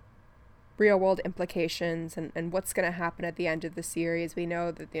real world implications and what's going to happen at the end of the series. We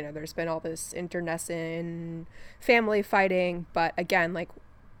know that there's been all this internecine family fighting, but again, like,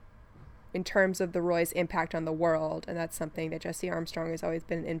 in terms of the Roy's impact on the world, and that's something that Jesse Armstrong has always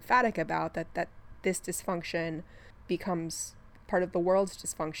been emphatic about, that this dysfunction becomes part of the world's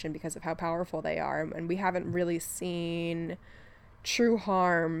dysfunction because of how powerful they are. And we haven't really seen true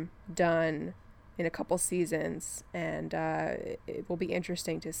harm done in a couple seasons, and it will be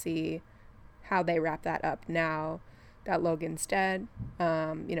interesting to see how they wrap that up now that Logan's dead.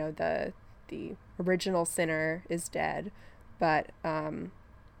 The original sinner is dead, but I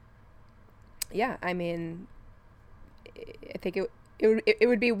mean, I think it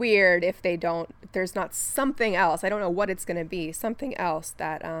would be weird if there's not something else. I don't know what it's going to be. Something else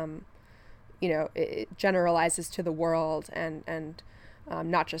that it generalizes to the world and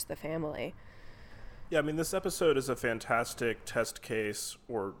not just the family. Yeah, I mean, this episode is a fantastic test case,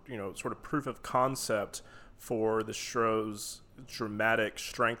 or sort of proof of concept for the show's dramatic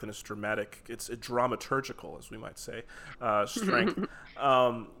strength and its dramaturgical, as we might say, strength.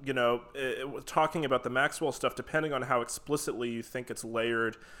 Talking about the Maxwell stuff, depending on how explicitly you think it's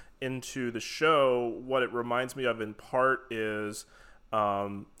layered into the show, what it reminds me of in part is,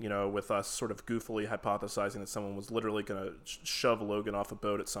 with us sort of goofily hypothesizing that someone was literally going to shove Logan off a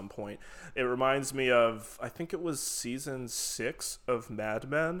boat at some point. It reminds me of, I think it was season 6 of Mad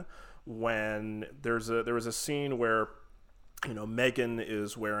Men, when there was a scene where Megan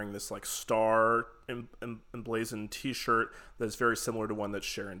is wearing this like star emblazoned t-shirt that's very similar to one that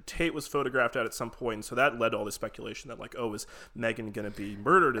Sharon Tate was photographed at some point. And so that led to all this speculation that like, is Megan going to be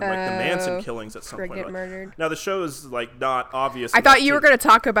murdered in like the Manson killings at some point? Get murdered. Now the show is like not obvious. I thought you were going to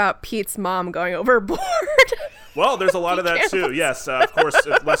talk about Pete's mom going overboard. Well, there's a lot of that too. Yes, of course.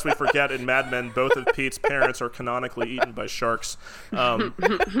 Lest we forget, in Mad Men, both of Pete's parents are canonically eaten by sharks. But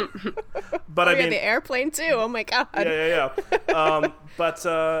I mean, the airplane too. Oh my god. Yeah.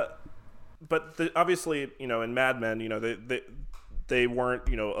 but obviously, in Mad Men, they weren't,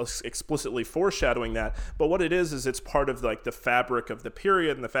 explicitly foreshadowing that. But what it is it's part of like the fabric of the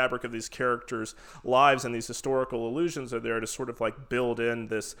period and the fabric of these characters' lives, and these historical illusions are there to sort of like build in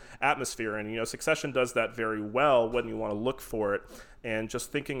this atmosphere. And, Succession does that very well when you want to look for it. And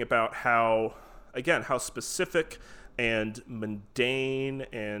just thinking about how specific and mundane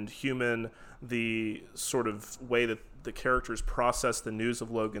and human the sort of way that the characters process the news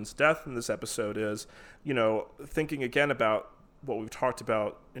of Logan's death in this episode is, thinking again about what we've talked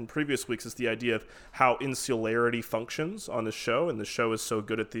about in previous weeks is the idea of how insularity functions on the show. And the show is so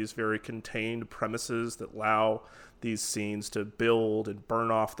good at these very contained premises that allow these scenes to build and burn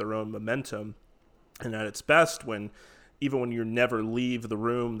off their own momentum. And at its best, even when you never leave the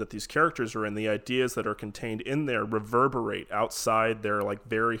room that these characters are in, the ideas that are contained in there reverberate outside their like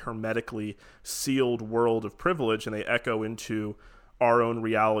very hermetically sealed world of privilege, and they echo into our own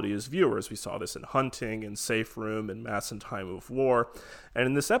reality as viewers. We saw this in Hunting and Safe Room and Mass in Time of War. And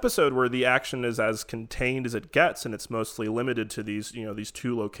in this episode where the action is as contained as it gets, and it's mostly limited to these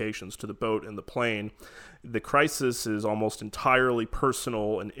two locations, to the boat and the plane, the crisis is almost entirely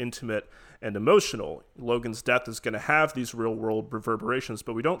personal and intimate and emotional. Logan's death is going to have these real world reverberations,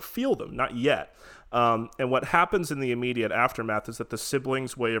 but we don't feel them, not yet. And what happens in the immediate aftermath is that the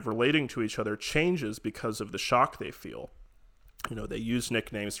siblings' way of relating to each other changes because of the shock they feel. They use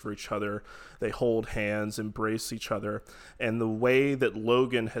nicknames for each other, they hold hands, embrace each other, and the way that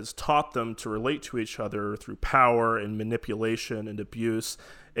Logan has taught them to relate to each other through power and manipulation and abuse,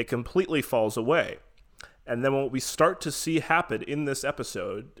 it completely falls away. And then what we start to see happen in this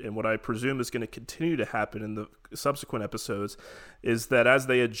episode, and what I presume is going to continue to happen in the subsequent episodes, is that as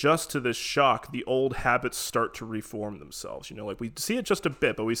they adjust to this shock, the old habits start to reform themselves. We see it just a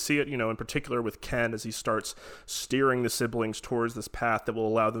bit, but we see it, in particular with Ken as he starts steering the siblings towards this path that will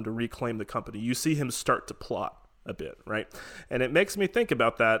allow them to reclaim the company. You see him start to plot a bit, right? And it makes me think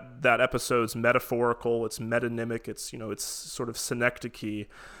about that episode's metaphorical, it's metonymic, it's sort of synecdoche,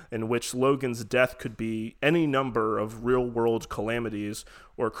 in which Logan's death could be any number of real world calamities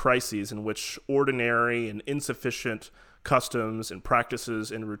or crises in which ordinary and insufficient customs and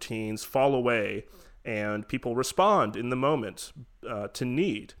practices and routines fall away, and people respond in the moment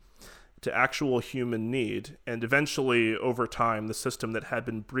to actual human need. And eventually, over time, the system that had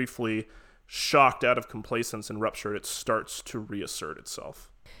been briefly shocked out of complacence and ruptured, it starts to reassert itself.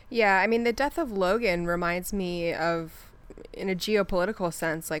 Yeah, I mean, the death of Logan reminds me of, in a geopolitical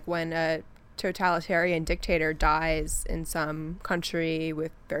sense, like when a totalitarian dictator dies in some country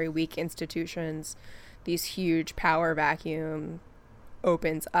with very weak institutions, these huge power vacuum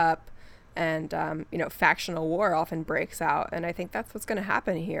opens up, and factional war often breaks out. And I think that's what's going to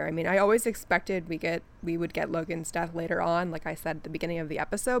happen here. I mean, I always expected we would get Logan's death later on, like I said at the beginning of the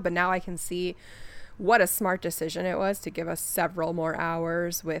episode, but now I can see what a smart decision it was to give us several more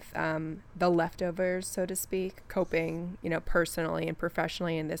hours with the leftovers, so to speak, coping, personally and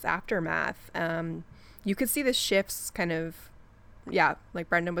professionally in this aftermath. You could see the shifts kind of, like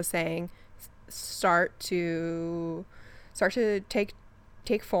Brendan was saying, start to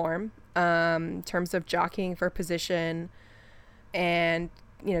take form, in terms of jockeying for position. And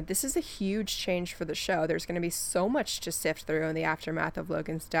this is a huge change for the show. There's going to be so much to sift through in the aftermath of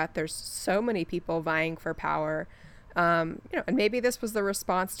Logan's death. There's so many people vying for power, and maybe this was the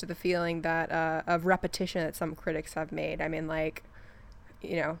response to the feeling that of repetition that some critics have made. I mean, like,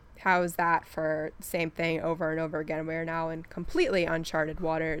 how is that for the same thing over and over again? We're now in completely uncharted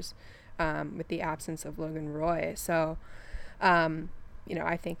waters with the absence of Logan Roy. So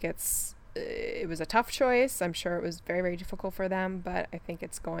I think it was a tough choice. I'm sure it was very, very difficult for them, but I think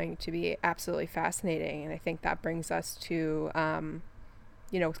it's going to be absolutely fascinating. And I think that brings us to,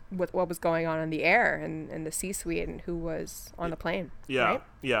 what was going on in the air and the C-suite and who was on the plane. Yeah, right?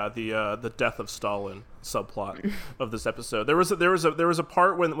 Yeah. The death of Stalin subplot of this episode. There was a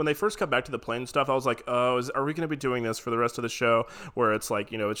part when they first got back to the plane stuff. I was like, are we going to be doing this for the rest of the show? Where it's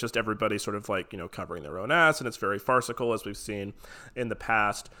like, it's just everybody sort of like, covering their own ass, and it's very farcical as we've seen in the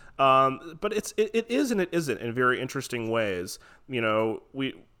past. But it is and it isn't in very interesting ways.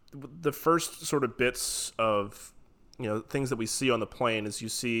 The first sort of bits of things that we see on the plane is you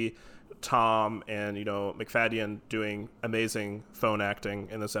see Tom and McFadden doing amazing phone acting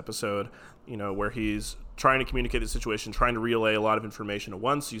in this episode, where he's trying to communicate the situation, trying to relay a lot of information at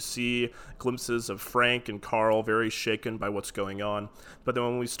once. You see glimpses of Frank and Carl very shaken by what's going on. But then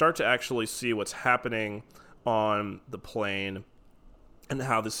when we start to actually see what's happening on the plane and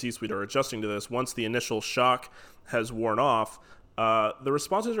how the C-suite are adjusting to this, once the initial shock has worn off, the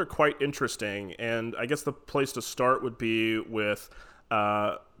responses are quite interesting. And I guess the place to start would be with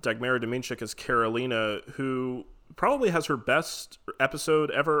Dagmara Dominczyk as Carolina, who probably has her best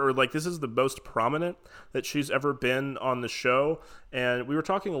episode ever, or like this is the most prominent that she's ever been on the show. And we were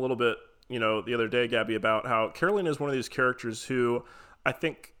talking a little bit, the other day, Gabby, about how Carolina is one of these characters who I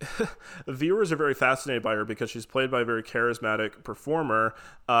think viewers are very fascinated by her because she's played by a very charismatic performer,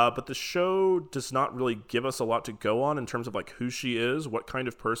 but the show does not really give us a lot to go on in terms of like who she is, what kind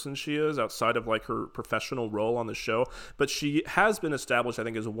of person she is outside of like her professional role on the show. But she has been established, I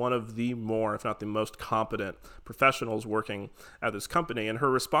think, as one of the more, if not the most competent professionals working at this company. And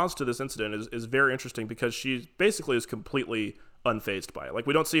her response to this incident is very interesting because she basically is completely unfazed by it. Like,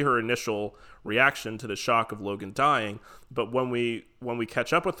 we don't see her initial reaction to the shock of Logan dying, but when we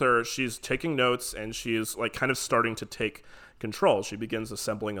catch up with her, she's taking notes and she's like kind of starting to take control. She begins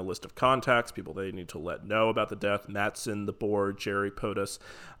assembling a list of contacts, people they need to let know about the death: Mattson, the board, Jerry, POTUS.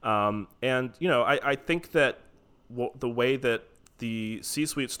 I think that the way that the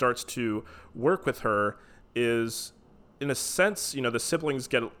C-suite starts to work with her is, in a sense, the siblings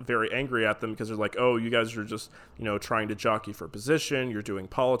get very angry at them because they're like, oh, you guys are just, trying to jockey for position, you're doing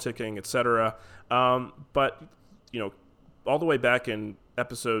politicking, etc. But, all the way back in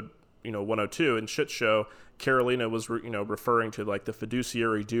episode, 102 in Shit Show, Carolina was, referring to like the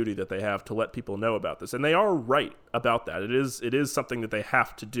fiduciary duty that they have to let people know about this. And they are right about that. It is something that they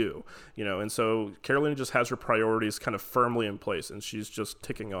have to do, and so Carolina just has her priorities kind of firmly in place and she's just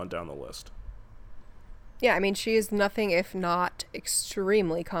ticking on down the list. Yeah, I mean, she is nothing if not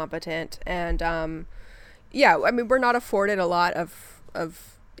extremely competent. And, we're not afforded a lot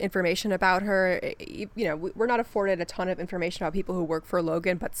of information about her. We're not afforded a ton of information about people who work for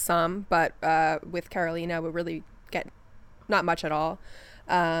Logan, but some. But with Carolina, we really get not much at all.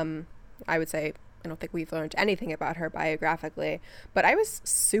 I would say I don't think we've learned anything about her biographically. But I was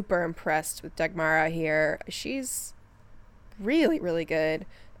super impressed with Dagmara here. She's really, really good.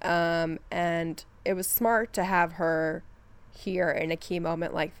 And it was smart to have her here in a key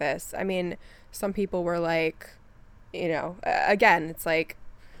moment like this. I mean, some people were like, again, it's like,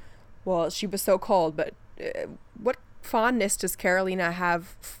 well, she was so cold, but what fondness does Carolina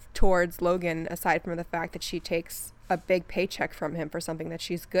have towards Logan aside from the fact that she takes a big paycheck from him for something that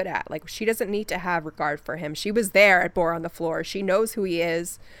she's good at? Like, she doesn't need to have regard for him. She was there at Bore on the Floor. She knows who he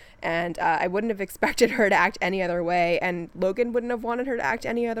is. And I wouldn't have expected her to act any other way. And Logan wouldn't have wanted her to act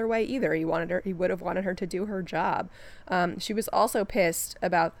any other way either. He would have wanted her to do her job. She was also pissed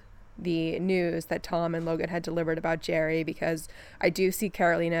about the news that Tom and Logan had delivered about Jerry, because I do see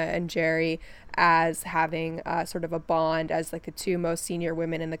Carolina and Jerry as having sort of a bond as like the two most senior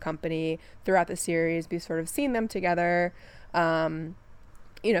women in the company throughout the series. We've sort of seen them together,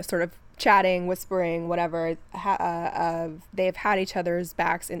 sort of chatting, whispering, whatever. They've had each other's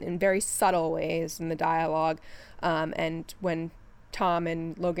backs in very subtle ways in the dialogue. And when Tom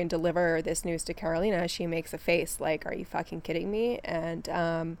and Logan deliver this news to Carolina, she makes a face like, are you fucking kidding me?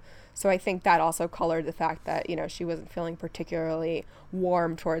 And so I think that also colored the fact that, she wasn't feeling particularly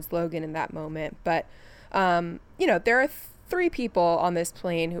warm towards Logan in that moment. But, there are three people on this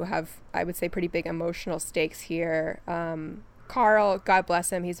plane who have, I would say, pretty big emotional stakes here. Carl, God bless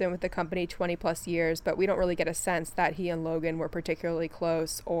him, he's been with the company 20 plus years, but we don't really get a sense that he and Logan were particularly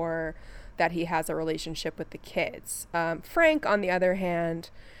close or that he has a relationship with the kids. Frank, on the other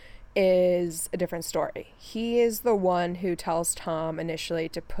hand, is a different story. He is the one who tells Tom initially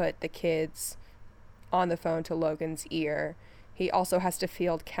to put the kids on the phone to Logan's ear. He also has to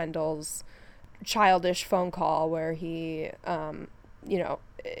field Kendall's childish phone call where he,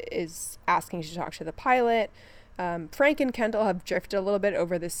 is asking to talk to the pilot. Frank and Kendall have drifted a little bit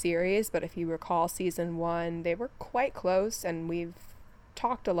over the series, but if you recall season 1, they were quite close, and we've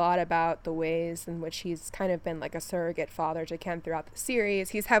talked a lot about the ways in which he's kind of been like a surrogate father to Ken throughout the series.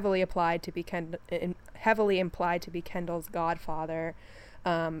 He's heavily implied to be Kendall's godfather.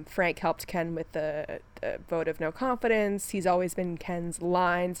 Frank helped Ken with the vote of no confidence. He's always been Ken's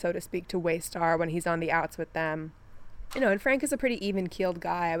line, so to speak, to Waystar when he's on the outs with them. And Frank is a pretty even-keeled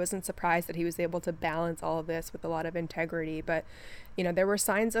guy. I wasn't surprised that he was able to balance all of this with a lot of integrity. But, there were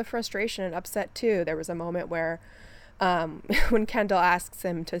signs of frustration and upset, too. There was a moment where when Kendall asks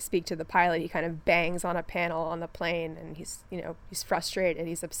him to speak to the pilot, he kind of bangs on a panel on the plane, and he's frustrated.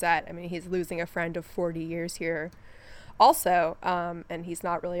 He's upset. I mean, he's losing a friend of 40 years here also, and he's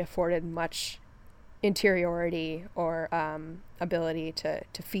not really afforded much interiority or ability to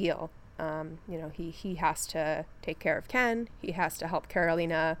feel. He has to take care of Ken. He has to help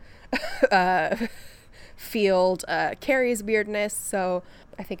Carolina field Carrie's weirdness. So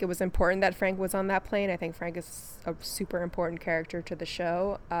I think it was important that Frank was on that plane. I think Frank is a super important character to the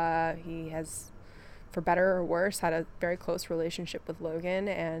show. He has for better or worse, had a very close relationship with Logan,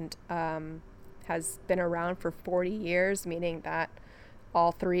 and has been around for 40 years, meaning that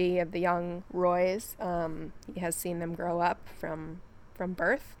all three of the young Roys, he has seen them grow up from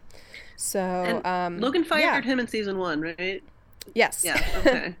birth. So Logan fired him in season 1, right? Yes. Yeah.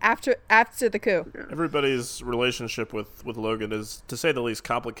 Okay. after the coup. Everybody's relationship with Logan is, to say the least,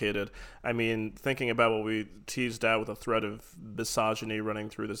 complicated. I mean, thinking about what we teased out with a thread of misogyny running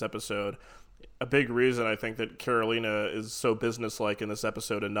through this episode, a big reason I think that Carolina is so businesslike in this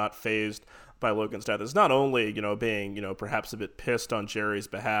episode and not fazed by Logan's death is not only, being, perhaps a bit pissed on Jerry's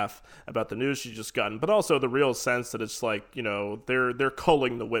behalf about the news she's just gotten, but also the real sense that it's like, they're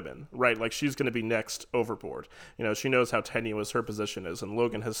culling the women, right? Like, she's going to be next overboard. She knows how tenuous her position is, and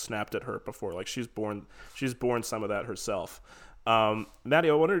Logan has snapped at her before. Like, she's borne some of that herself.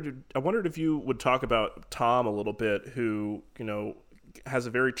 Maddie, I wondered if you would talk about Tom a little bit, who, has a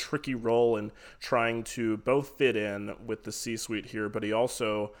very tricky role in trying to both fit in with the C-suite here, but he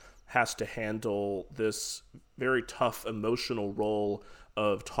also has to handle this very tough emotional role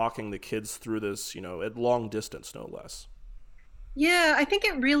of talking the kids through this, at long distance, no less. Yeah, I think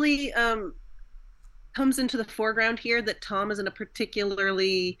it really comes into the foreground here that Tom is in a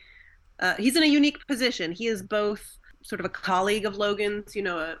particularly, he's in a unique position. He is both sort of a colleague of Logan's,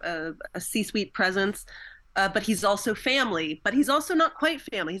 a C-suite presence, but he's also family, but he's also not quite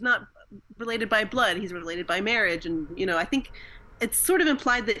family. He's not related by blood. He's related by marriage. And, I think it's sort of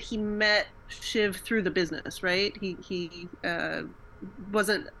implied that he met Shiv through the business, right? He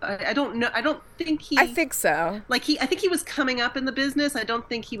wasn't, I don't know. I don't think he, I think so. Like I think he was coming up in the business. I don't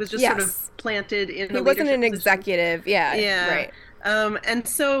think he was just sort of planted in He wasn't an executive. Yeah. Right. And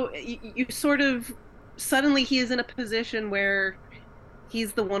so you sort of, suddenly he is in a position where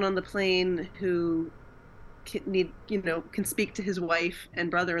he's the one on the plane who can speak to his wife and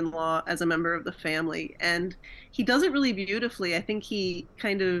brother-in-law as a member of the family, and he does it really beautifully. I think he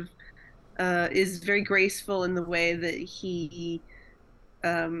kind of is very graceful in the way that he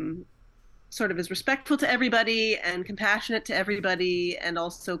sort of is respectful to everybody and compassionate to everybody, and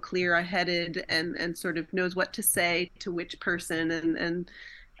also clear-headed and sort of knows what to say to which person,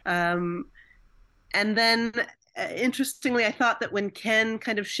 and then interestingly, I thought that when Ken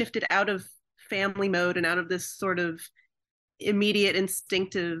kind of shifted out of family mode and out of this sort of immediate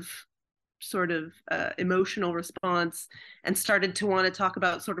instinctive sort of emotional response and started to want to talk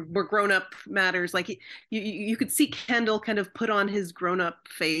about sort of more grown-up matters, like you could see Kendall kind of put on his grown-up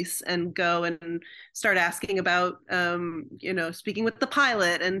face and go and start asking about speaking with the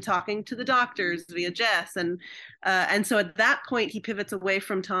pilot and talking to the doctors via Jess, and so at that point he pivots away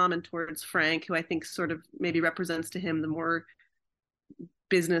from Tom and towards Frank, who I think sort of maybe represents to him the more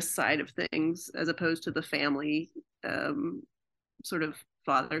business side of things as opposed to the family sort of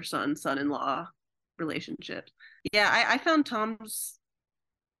father-son, son-in-law relationship. Yeah, I found Tom's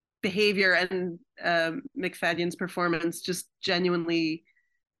behavior and McFadden's performance just genuinely,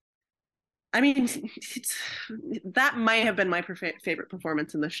 I mean, that might have been my favorite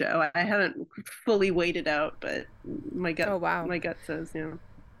performance in the show. I haven't fully weighed it out, but my gut says,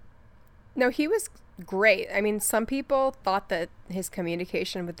 No, he was great. I mean, some people thought that his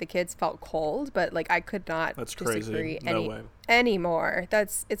communication with the kids felt cold, but like I could not disagree anymore. I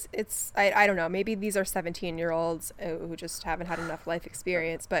don't know, maybe these are 17-year-olds who just haven't had enough life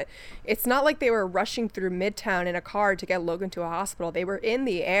experience, but it's not like they were rushing through Midtown in a car to get Logan to a hospital. They were in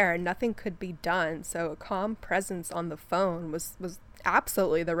the air and nothing could be done. So a calm presence on the phone was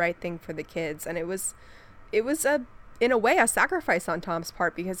absolutely the right thing for the kids, and it was in a way a sacrifice on Tom's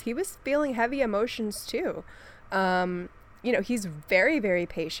part because he was feeling heavy emotions too. He's very, very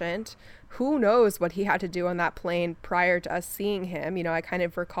patient. Who knows what he had to do on that plane prior to us seeing him. I kind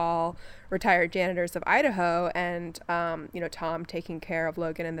of recall Retired Janitors of Idaho and, Tom taking care of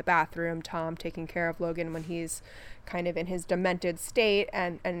Logan in the bathroom, Tom taking care of Logan when he's kind of in his demented state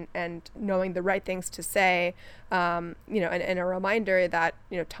and knowing the right things to say, and a reminder that,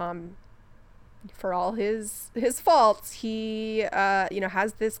 Tom, for all his faults, he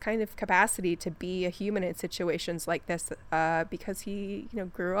has this kind of capacity to be a human in situations like this because he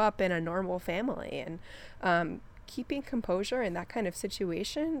grew up in a normal family, and keeping composure in that kind of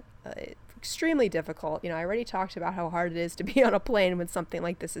situation extremely difficult. I already talked about how hard it is to be on a plane when something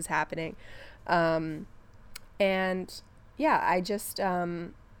like this is happening, and yeah, I just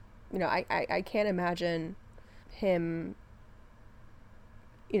I can't imagine him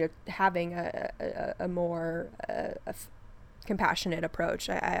having a more compassionate approach.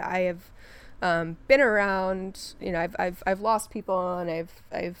 I have been around, I've lost people, and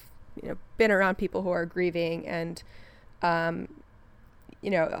I've been around people who are grieving, and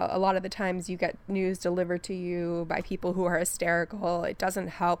a lot of the times you get news delivered to you by people who are hysterical. It doesn't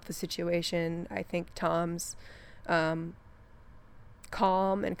help the situation. I think Tom's calm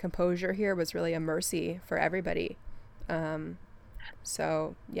and composure here was really a mercy for everybody.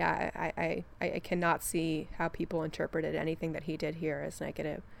 So yeah, I cannot see how people interpreted anything that he did here as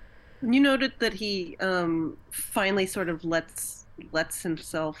negative. You noted that he finally sort of lets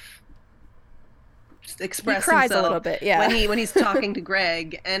himself express he cries himself a little bit, yeah, when he's talking to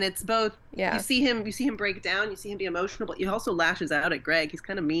Greg, and it's both. Yeah, you see him break down, you see him be emotional, but he also lashes out at Greg. He's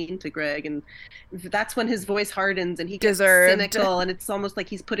kind of mean to Greg, and that's when his voice hardens and he gets cynical, and it's almost like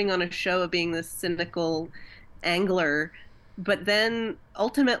he's putting on a show of being this cynical angler. But then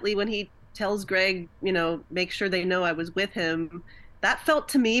ultimately when he tells Greg, make sure they know I was with him, that felt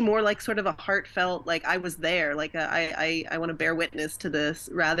to me more like sort of a heartfelt, like I was there, like I want to bear witness to this,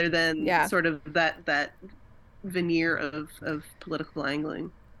 rather than sort of that veneer of political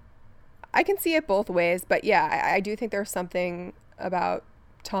angling. I can see it both ways, but yeah, I do think there's something about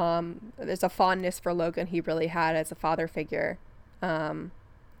Tom. There's a fondness for Logan he really had as a father figure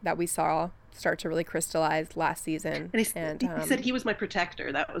that we saw start to really crystallize last season. And he said he was my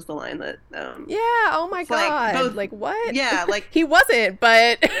protector. That was the line that yeah, oh my god, like what? Yeah, like he wasn't,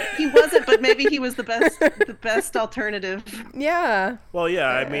 but maybe he was the best alternative. Yeah. Well, yeah,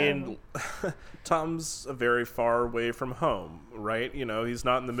 I mean, Tom's very far away from home, right? He's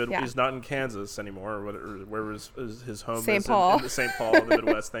not in the middle. Yeah. He's not in Kansas anymore, or where is his home? St. Paul. In St. Paul, in the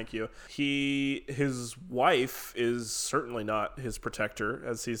Midwest. Thank you. His wife is certainly not his protector,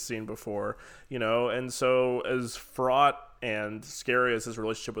 as he's seen before. And so as fraught and scary as his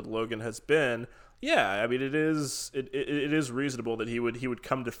relationship with Logan has been, yeah, I mean, it is reasonable that he would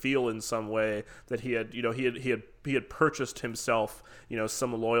come to feel in some way that he had purchased himself,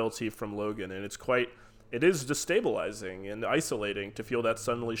 some loyalty from Logan, and it is destabilizing and isolating to feel that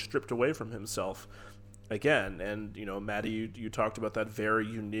suddenly stripped away from himself again. And Maddie, you talked about that very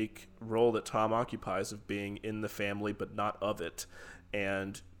unique role that Tom occupies of being in the family but not of it,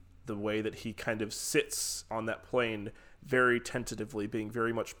 and the way that he kind of sits on that plane very tentatively, being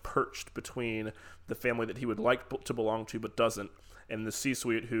very much perched between the family that he would like to belong to but doesn't, and the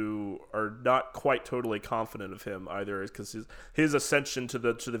C-suite who are not quite totally confident of him either, because his ascension to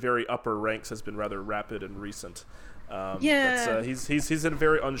the very upper ranks has been rather rapid and recent. He's in a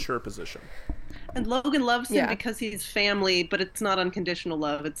very unsure position. And Logan loves him because he's family, but it's not unconditional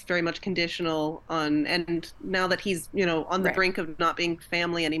love. It's very much conditional on, and now that he's, on the brink of not being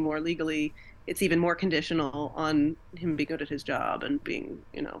family anymore legally, it's even more conditional on him being good at his job and being,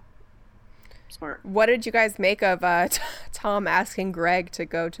 smart. What did you guys make of Tom asking Greg to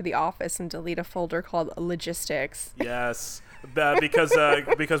go to the office and delete a folder called logistics? Yes. Because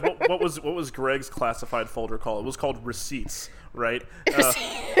what was Greg's classified folder called? It was called receipts, right?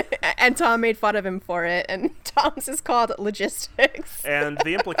 And Tom made fun of him for it, and Tom's is called logistics. And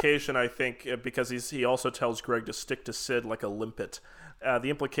the implication, I think, because he also tells Greg to stick to Sid like a limpet.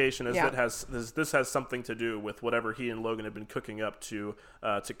 The implication is that this has something to do with whatever he and Logan have been cooking up to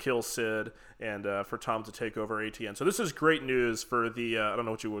kill Sid and for Tom to take over ATN. So this is great news for the I don't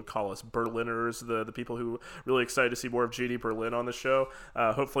know what you would call us, Berliners, the people who are really excited to see more of JD Berlin on the show.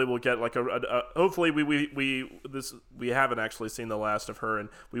 Hopefully we'll get like hopefully we haven't actually seen the last of her, and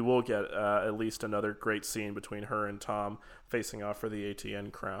we will get at least another great scene between her and Tom facing off for the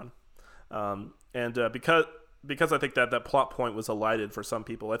ATN crown. Because I think that plot point was elided for some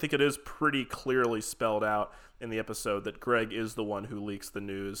people, I think it is pretty clearly spelled out in the episode that Greg is the one who leaks the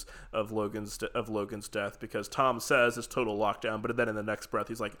news of Logan's death, because Tom says it's total lockdown, but then in the next breath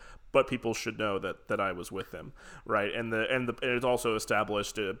he's like, but people should know that I was with him, right? And it's also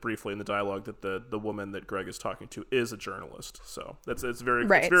established briefly in the dialogue that the woman that Greg is talking to is a journalist, so it's very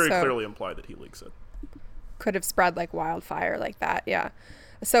clearly implied that he leaks it. Could have spread like wildfire like that, yeah.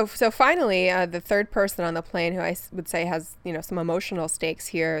 So finally, the third person on the plane who I would say has, some emotional stakes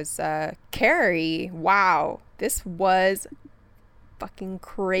here is Carrie. Wow, this was fucking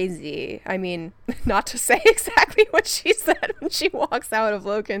crazy. I mean, not to say exactly what she said when she walks out of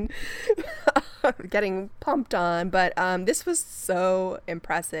Logan getting pumped on, but this was so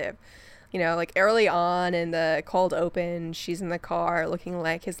impressive. Like early on in the cold open, she's in the car looking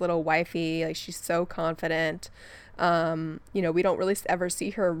like his little wifey. Like she's so confident. We don't really ever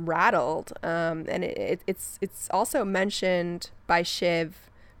see her rattled. And it's also mentioned by Shiv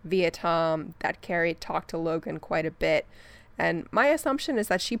via Tom that Carrie talked to Logan quite a bit. And my assumption is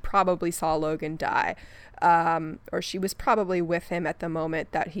that she probably saw Logan die. Or she was probably with him at the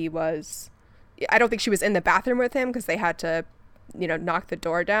moment that he was. I don't think she was in the bathroom with him because they had to, knock the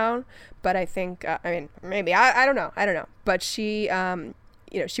door down. But I think, maybe, I don't know. But she,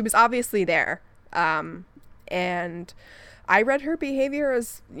 she was obviously there. And I read her behavior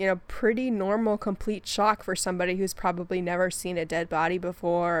as, pretty normal, complete shock for somebody who's probably never seen a dead body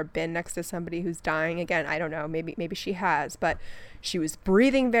before or been next to somebody who's dying. Again, I don't know, maybe she has, but she was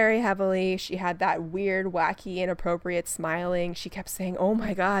breathing very heavily. She had that weird, wacky, inappropriate smiling. She kept saying, "Oh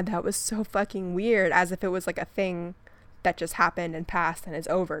my God, that was so fucking weird," as if it was like a thing that just happened and passed and is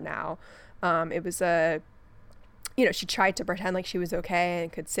over now. It was she tried to pretend like she was okay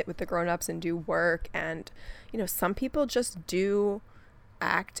and could sit with the grown-ups and do work. And, some people just do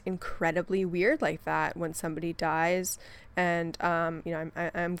act incredibly weird like that when somebody dies. And,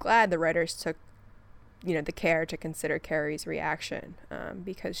 I'm glad the writers took, the care to consider Carrie's reaction,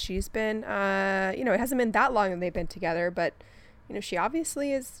 because she's been, it hasn't been that long that they've been together, but, she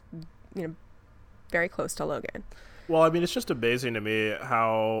obviously is, very close to Logan. Well, I mean, it's just amazing to me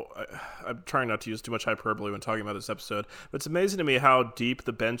how I'm trying not to use too much hyperbole when talking about this episode, but it's amazing to me how deep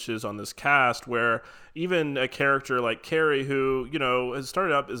the bench is on this cast, where even a character like Carrie, who, has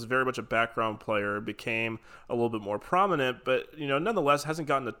started up as very much a background player, became a little bit more prominent, but, nonetheless hasn't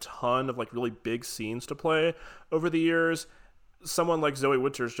gotten a ton of like really big scenes to play over the years. Someone like Zoe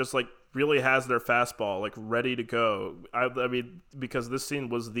Winters just like really has their fastball like ready to go. I mean, because this scene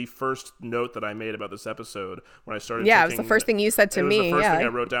was the first note that I made about this episode when I started. Yeah, it was the first thing you said to me. It was the first thing I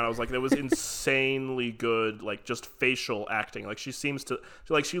wrote down. I was like, that was insanely good, like just facial acting. Like she seems to,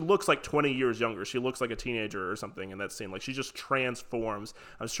 like she looks like 20 years younger. She looks like a teenager or something in that scene. Like she just transforms.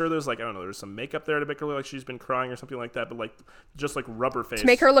 I'm sure there's like, I don't know, there's some makeup there to make her look like she's been crying or something like that, but like just like rubber face. To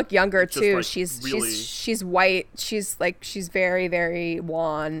make her look younger too. Like she's white. She's very, very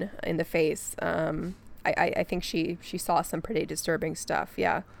wan in the face. I think she saw some pretty disturbing stuff.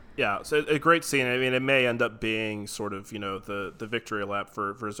 Yeah, so a great scene. I mean, it may end up being sort of, the victory lap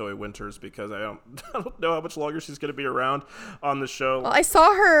for Zoe Winters, because I don't know how much longer she's going to be around on the show. Well, I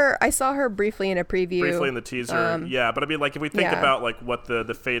saw her briefly in a preview. Briefly in the teaser, yeah. But I mean, like, if we think about, like, what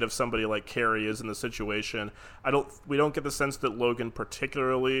the fate of somebody like Carrie is in the situation, we don't get the sense that Logan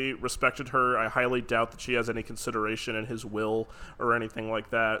particularly respected her. I highly doubt that she has any consideration in his will or anything like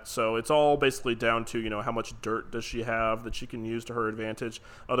that. So it's all basically down to, how much dirt does she have that she can use to her advantage.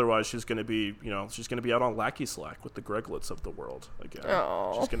 Otherwise, she's going to be, out on lackey slack with the Greglets of the world again.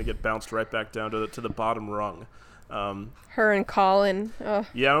 Aww. She's going to get bounced right back down to the bottom rung. Her and Colin. Ugh.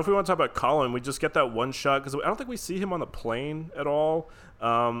 Yeah, I don't know if we want to talk about Colin. We just get that one shot, because I don't think we see him on the plane at all.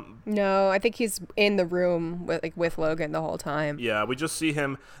 No, I think he's in the room with Logan the whole time. Yeah, we just see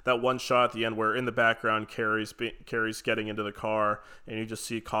him, that one shot at the end where in the background Carrie's getting into the car, and you just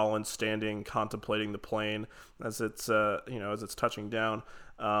see Colin standing contemplating the plane as it's touching down.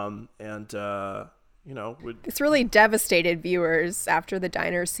 It's really devastated viewers after the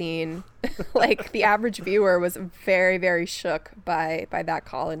diner scene. Like the average viewer was very, very shook by that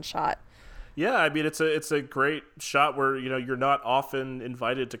Colin shot. Yeah, I mean, it's a great shot where, you're not often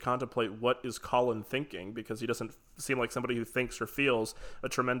invited to contemplate what is Colin thinking, because he doesn't seem like somebody who thinks or feels a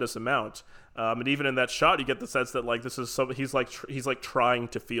tremendous amount. And even in that shot, you get the sense that like this is he's like trying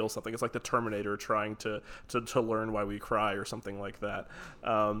to feel something. It's like the Terminator trying to learn why we cry or something like that.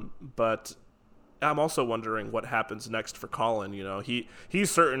 But I'm also wondering what happens next for Colin. He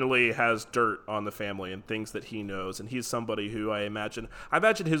certainly has dirt on the family and things that he knows, and he's somebody who I imagine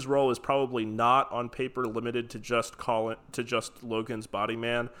his role is probably not on paper limited to just Logan's body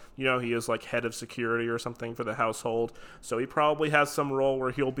man. He is like head of security or something for the household, so he probably has some role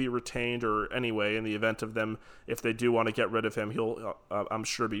where he'll be retained, or anyway, in the event of them, if they do want to get rid of him, he'll I'm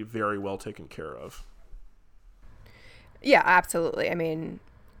sure be very well taken care of. Yeah, absolutely. I mean,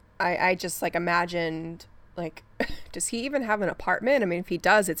 I just like imagined, like, does he even have an apartment? I mean, if he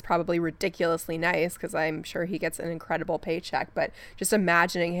does, it's probably ridiculously nice, because I'm sure he gets an incredible paycheck. But just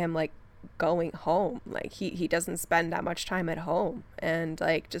imagining him like going home, like he doesn't spend that much time at home, and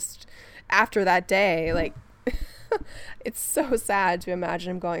like just after that day, like it's so sad to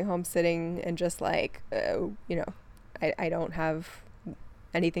imagine him going home, sitting and just like I don't have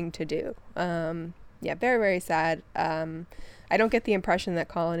anything to do. Yeah, very, very sad. I don't get the impression that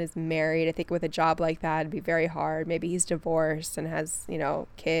Colin is married. I think with a job like that, it'd be very hard. Maybe he's divorced and has,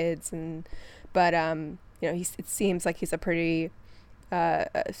 kids, but it seems like he's a pretty,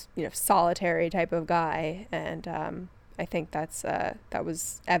 solitary type of guy. And I think that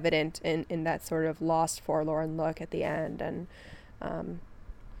was evident in that sort of lost, forlorn look at the end. And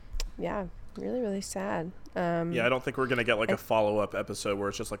yeah, really, really sad. Yeah, I don't think we're going to get like a follow-up episode where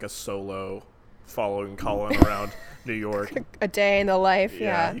it's just like a solo following Colin around New York. A day in the life.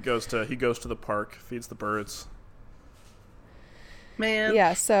 Yeah. He goes to the park, feeds the birds. Man.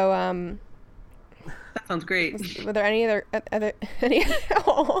 Yeah. So that's Sounds great. Were there any other any?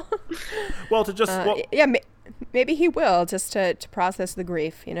 Oh. Well, to just Yeah, maybe he will, just to process the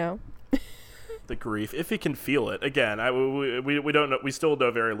grief, the grief, if he can feel it. Again, we don't know. We still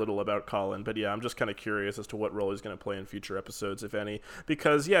know very little about Colin, but yeah, I'm just kind of curious as to what role he's going to play in future episodes, if any.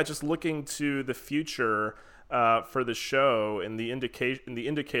 Because yeah, just looking to the future for the show and the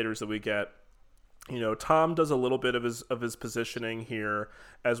indicators that we get. Tom does a little bit of his positioning here,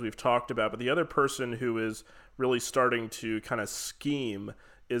 as we've talked about, but the other person who is really starting to kind of scheme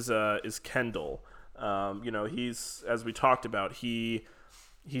is Kendall. He's, as we talked about, he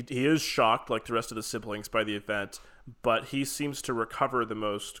is shocked, like the rest of the siblings, by the event, but he seems to recover the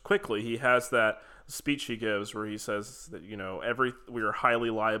most quickly. He has that speech he gives where he says that we are highly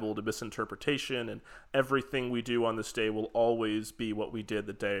liable to misinterpretation, and everything we do on this day will always be what we did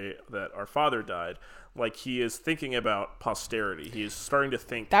the day that our father died. Like, he is thinking about posterity. He is starting to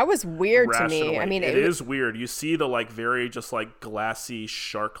think. That was weird rationally. To me. I mean, it is weird. You see the very just glassy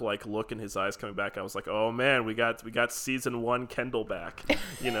shark-like look in his eyes coming back. I was like, oh man, we got season 1 Kendall back.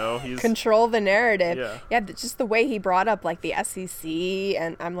 He's control the narrative. Yeah, just the way he brought up the SEC,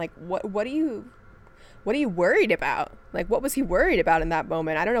 and I'm like, what are you worried about? What was he worried about in that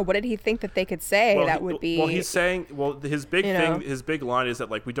moment? I don't know. What did he think that they could say would be... Well, he's saying... Well, his big thing, his big line is that,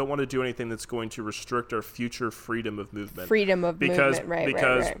 we don't want to do anything that's going to restrict our future freedom of movement. Movement, right.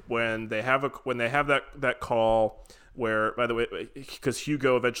 Because when they have that call... Where, by the way, because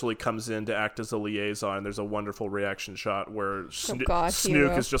Hugo eventually comes in to act as a liaison, and there's a wonderful reaction shot where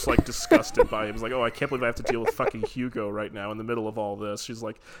Snook is just disgusted by him. He's like, oh, I can't believe I have to deal with fucking Hugo right now in the middle of all this. She's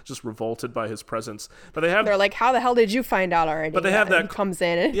just revolted by his presence. But they're like, how the hell did you find out already? But they have that comes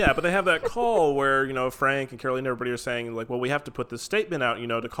in. Yeah, but they have that call where Frank and Caroline and everybody are saying well, we have to put this statement out,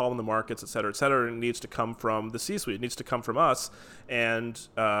 to calm the markets, et cetera, and it needs to come from the C-suite. It needs to come from us, and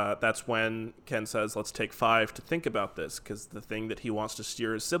that's when Ken says, let's take 5 to think about this, because the thing that he wants to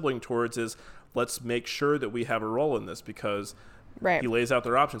steer his sibling towards is, let's make sure that we have a role in this, because he lays out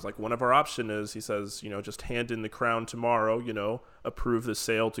their options. One of our option is, he says, just hand in the crown tomorrow, approve the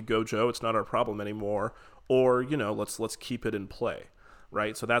sale to Gojo, it's not our problem anymore, or let's keep it in play,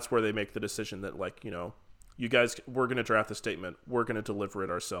 right? So that's where they make the decision that you guys, we're going to draft the statement, we're going to deliver it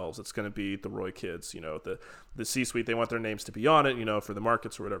ourselves, it's going to be the Roy kids, the C-suite, they want their names to be on it, for the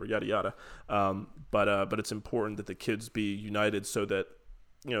markets or whatever, yada yada. But it's important that the kids be united so that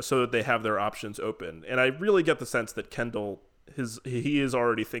they have their options open. And I really get the sense that Kendall, he is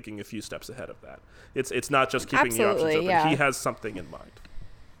already thinking a few steps ahead of that. It's not just keeping the options open. Yeah. He has something in mind.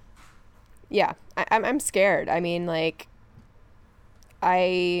 Yeah, I'm scared. I mean,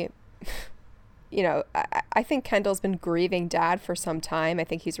 I think Kendall's been grieving Dad for some time. I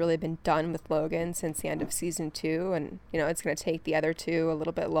think he's really been done with Logan since the end of season 2, and it's going to take the other 2 a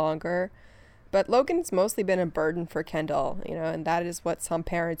little bit longer. But Logan's mostly been a burden for Kendall, and that is what some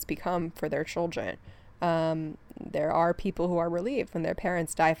parents become for their children. There are people who are relieved when their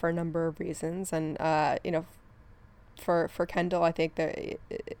parents die for a number of reasons, and for Kendall, I think that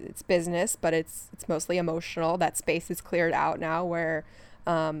it's business, but it's mostly emotional. That space is cleared out now, where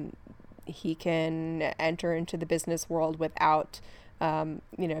he can enter into the business world without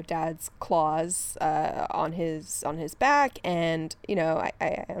Dad's claws on his back. And I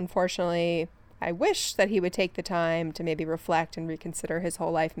unfortunately, I wish that he would take the time to maybe reflect and reconsider his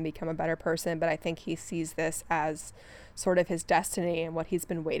whole life and become a better person, but I think he sees this as sort of his destiny and what he's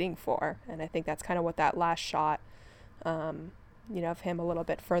been waiting for. And I think that's kind of what that last shot of him a little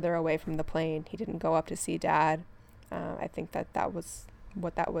bit further away from the plane, he didn't go up to see Dad. I think that was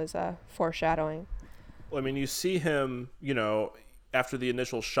what that was foreshadowing. Well, I mean, you see him, after the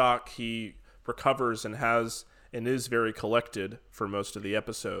initial shock, he recovers and is very collected for most of the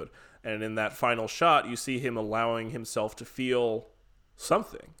episode. And in that final shot, you see him allowing himself to feel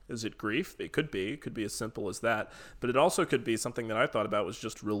something. Is it grief? It could be. It could be as simple as that. But it also could be something that I thought about was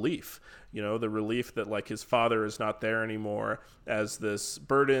just relief. The relief that his father is not there anymore as this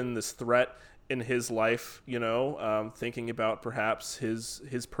burden, this threat in his life, thinking about perhaps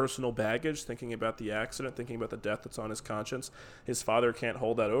his personal baggage, thinking about the accident, thinking about the death that's on his conscience. His father can't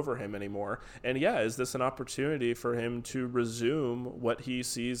hold that over him anymore. And yeah, is this an opportunity for him to resume what he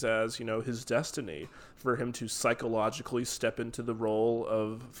sees as, his destiny, for him to psychologically step into the role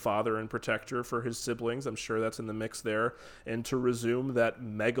of father and protector for his siblings? I'm sure that's in the mix there. And to resume that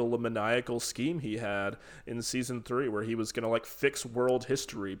megalomaniacal scheme he had in season 3, where he was going to fix world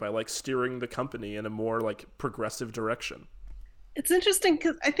history by steering the company in a more progressive direction. It's interesting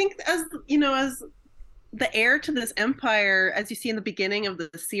because I think as the heir to this empire, as you see in the beginning of the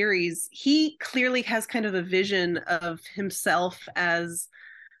series, he clearly has kind of a vision of himself as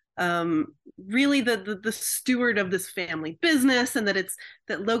um, really the steward of this family business, and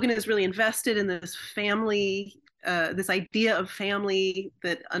that Logan is really invested in this family, this idea of family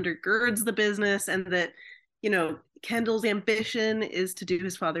that undergirds the business, and that, you know, Kendall's ambition is to do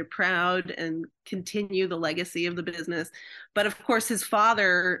his father proud and continue the legacy of the business. But of course, his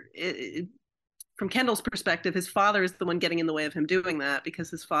father, from Kendall's perspective, his father is the one getting in the way of him doing that,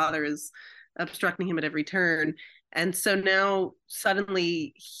 because his father is obstructing him at every turn. And so now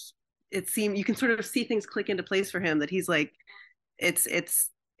suddenly it seems you can sort of see things click into place for him, that he's like, it's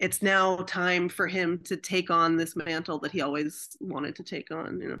now time for him to take on this mantle that he always wanted to take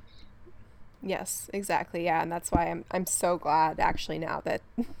on, you know. Yes, exactly. Yeah, and that's why I'm so glad actually now that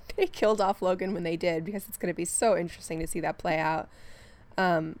they killed off Logan when they did, because it's going to be so interesting to see that play out.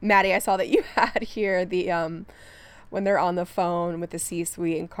 Maddie, I saw that you had here the when they're on the phone with the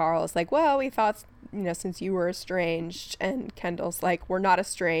C-suite and Carl's like, well, we thought, you know, since you were estranged, and Kendall's like, we're not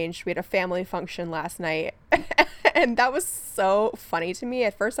estranged. We had a family function last night. And that was so funny to me.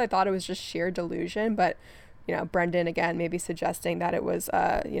 At first I thought it was just sheer delusion, but you know, Brendan again maybe suggesting that it was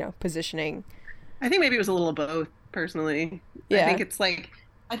you know, positioning. I think maybe it was a little of both, personally. Yeah. I think it's like,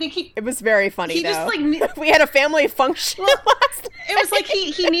 it was very funny he though. Just like we had a family function last night. It was like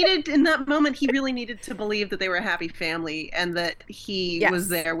he needed, in that moment, he really needed to believe that they were a happy family, and that he was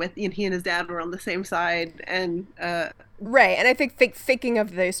there with, and he and his dad were on the same side, and right. And I think thinking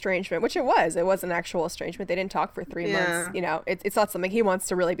of the estrangement, which it was an actual estrangement. They didn't talk for 3 months. You know, it's not something he wants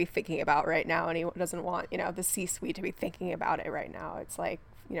to really be thinking about right now, and he doesn't want, you know, the C-suite to be thinking about it right now. It's like,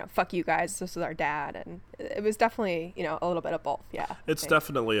 you know, fuck you guys, this is our dad. And it was definitely, you know, a little bit of both. Yeah, it's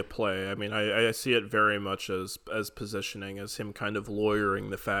definitely a play. I mean, I see it very much as positioning, as him kind of lawyering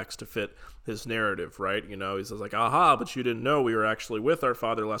the facts to fit his narrative, right? You know, he says like, aha, but you didn't know we were actually with our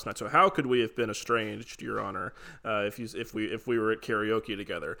father last night, so how could we have been estranged, Your Honor, if we were at karaoke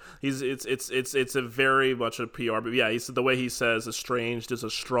together? It's a very much a PR, but yeah, he said the way he says estranged is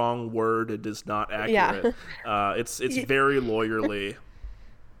a strong word. It is not accurate. Yeah. It's very lawyerly.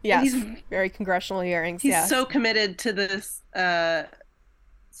 Yes, very congressional hearings. He's so committed to this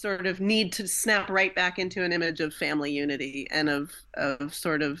sort of need to snap right back into an image of family unity, and of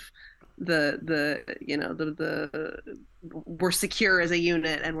sort of the you know, the we're secure as a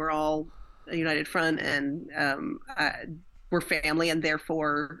unit, and we're all a united front, and we're family, and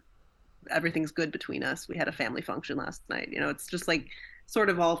therefore everything's good between us. We had a family function last night. You know, it's just like sort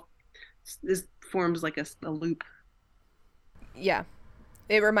of all this forms like a loop. Yeah.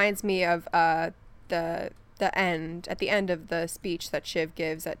 It reminds me of the end, at the end of the speech that Shiv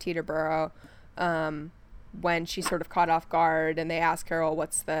gives at Teterboro, when she's sort of caught off guard, and they ask her, well,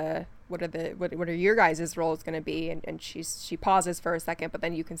 what are your guys' roles going to be? And she pauses for a second, but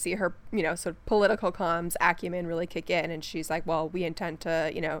then you can see her, you know, sort of political comms acumen really kick in, and she's like, well, we intend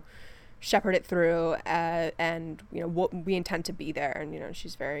to, you know, shepherd it through, and you know, we intend to be there, and you know,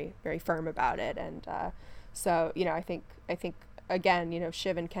 she's very, very firm about it. And so, you know, I think again, you know,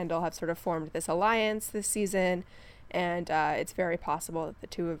 Shiv and Kendall have sort of formed this alliance this season, and it's very possible that the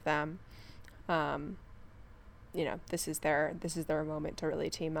two of them, you know, this is their moment to really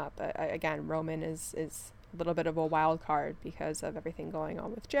team up. Again, Roman is a little bit of a wild card because of everything going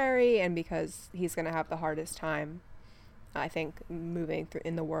on with Jerry, and because he's going to have the hardest time, I think, moving through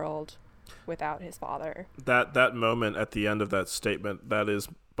in the world without his father. That moment at the end of that statement, that is,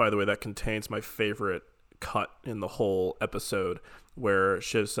 by the way, that contains my favorite cut in the whole episode, where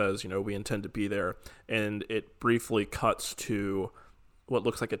Shiv says, you know, we intend to be there, and it briefly cuts to what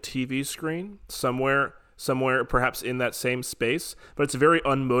looks like a TV screen somewhere perhaps in that same space, but it's a very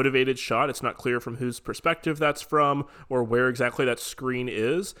unmotivated shot. It's not clear from whose perspective that's from or where exactly that screen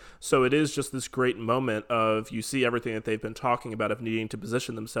is. So it is just this great moment of, you see everything that they've been talking about of needing to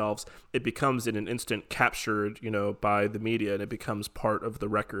position themselves. It becomes in an instant captured, you know, by the media, and it becomes part of the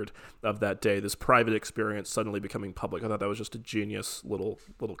record of that day. This private experience suddenly becoming public. I thought that was just a genius little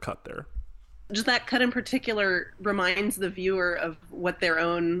cut there. Just that cut in particular reminds the viewer of what their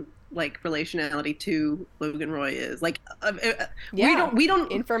own like relationality to Logan Roy is. Like we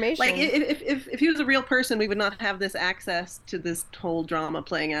don't information. Like if he was a real person, we would not have this access to this whole drama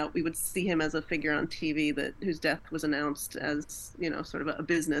playing out. We would see him as a figure on TV whose death was announced as, you know, sort of a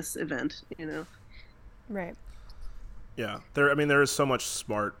business event, you know. Right. Yeah, there is so much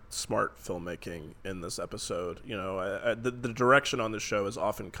smart filmmaking in this episode. The direction on the show is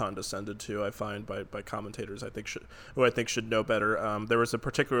often condescended to, I find, by commentators. Who I think should know better. There was a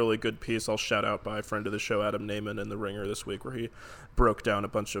particularly good piece I'll shout out by a friend of the show, Adam Naiman, in The Ringer this week, where he broke down a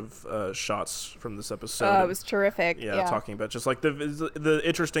bunch of shots from this episode. Oh, it was terrific. Yeah, talking about just like the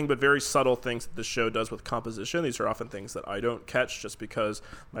interesting but very subtle things that the show does with composition. These are often things that I don't catch just because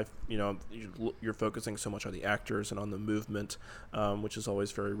you're focusing so much on the actors and on the movement, which is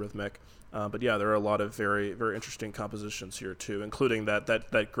always very rhythmic. But yeah, there are a lot of very, very interesting compositions here too, including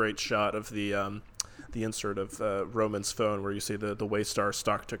that great shot of the insert of Roman's phone where you see the Waystar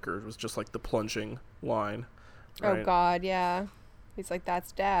stock ticker. It was just like the plunging line. Right? Oh God, yeah. He's like,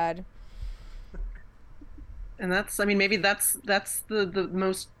 that's Dad. And maybe that's the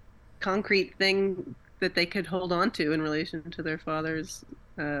most concrete thing that they could hold on to in relation to their father's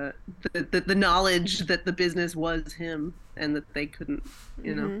the knowledge that the business was him and that they couldn't,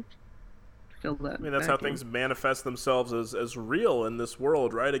 fill that. I mean, that's how things manifest themselves as real in this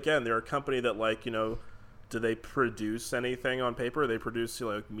world, right? Again, they're a company that, like, do they produce anything on paper? They produce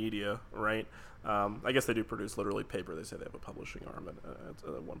media, right? I guess they do produce literally paper. They say they have a publishing arm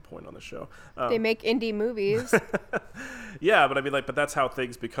at one point on the show. They make indie movies. Yeah, but but that's how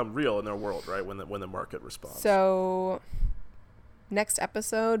things become real in their world, right? When the market responds. So, next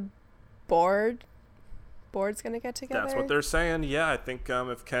episode, Board's gonna get together. That's what they're saying. Yeah, I think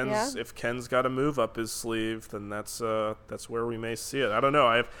if Ken's got a move up his sleeve, then that's where we may see it. I don't know.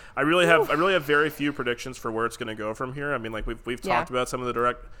 I really have very few predictions for where it's going to go from here. I mean, like we've talked about some of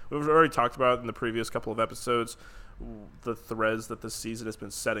we've already talked about in the previous couple of episodes the threads that this season has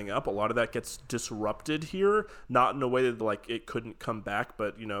been setting up. A lot of that gets disrupted here, not in a way that like it couldn't come back,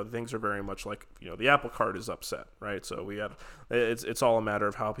 but things are very much like the apple cart is upset, right? So it's all a matter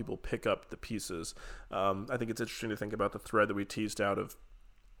of how people pick up the pieces. I think it's interesting to think about the thread that we teased out of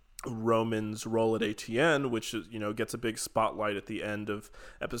Roman's role at ATN, which is gets a big spotlight at the end of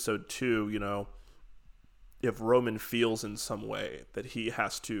episode 2. If Roman feels in some way that he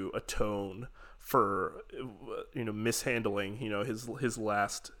has to atone for mishandling his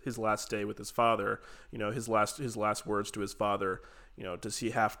last day with his father, his last words to his father, does he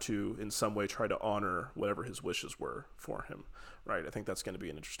have to in some way try to honor whatever his wishes were for him, right? I think that's going to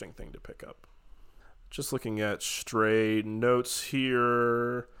be an interesting thing to pick up. Just looking at stray notes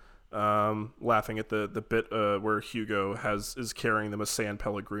here, laughing at the bit where Hugo is carrying them a San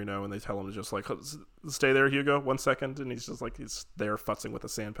Pellegrino, and they tell him to just like stay there, Hugo, 1 second, and he's just like he's there futzing with a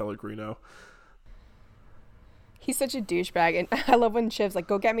San Pellegrino. He's such a douchebag, and I love when Shiv's like,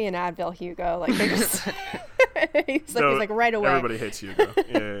 "Go get me an Advil, Hugo." Like they just he's like right away. Everybody hates Hugo.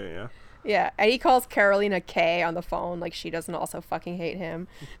 Yeah. Yeah, and he calls Carolina K on the phone, like she doesn't also fucking hate him.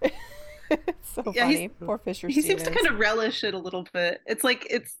 It's so funny. Poor Fisher He Stevens. seems to kind of relish it a little bit.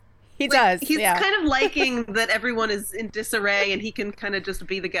 He does. He's kind of liking that everyone is in disarray, and he can kind of just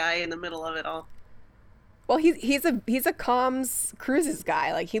be the guy in the middle of it all. Well, he's a comms cruises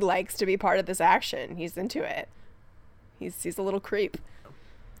guy. Like he likes to be part of this action. He's into it. He's a little creep.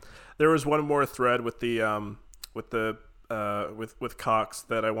 There was one more thread with Cox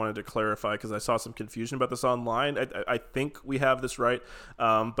that I wanted to clarify because I saw some confusion about this online. I think we have this right,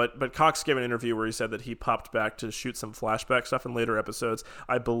 but Cox gave an interview where he said that he popped back to shoot some flashback stuff in later episodes.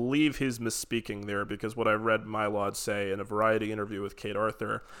 I believe he's misspeaking there because what I read Mylod say in a Variety interview with Kate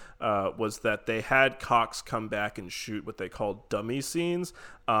Arthur was that they had Cox come back and shoot what they called dummy scenes,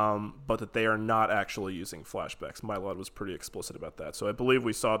 but that they are not actually using flashbacks. Mylod was pretty explicit about that. So I believe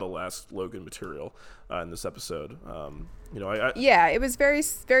we saw the last Logan material in this episode. Yeah, it was very,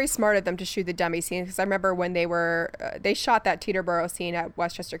 very smart of them to shoot the dummy scene because I remember when they shot that Teterboro scene at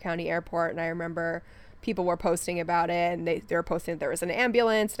Westchester County Airport, and I remember people were posting about it, and they were posting that there was an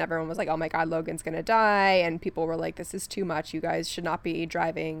ambulance, and everyone was like, "Oh my God, Logan's gonna die," and people were like, "This is too much. You guys should not be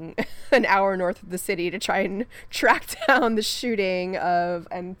driving an hour north of the city to try and track down the shooting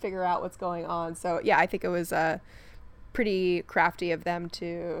and figure out what's going on." So yeah, I think it was pretty crafty of them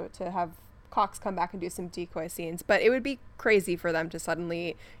to have Cox come back and do some decoy scenes, but it would be crazy for them to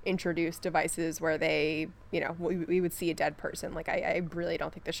suddenly introduce devices where they, we would see a dead person. Like, I really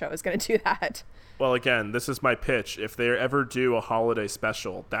don't think the show is going to do that. Well, again, this is my pitch. If they ever do a holiday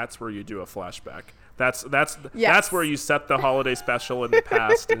special, that's where you do a flashback. That's where you set the holiday special in the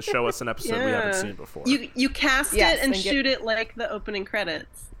past and show us an episode we haven't seen before. You cast it and shoot it like the opening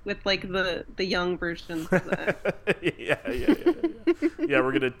credits with like the young versions of that. Yeah,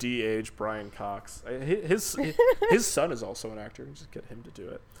 we're gonna de-age Brian Cox. His son is also an actor. Just get him to do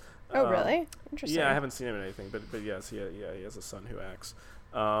it. Oh, really? Interesting. Yeah, I haven't seen him in anything, but yes, he has a son who acts.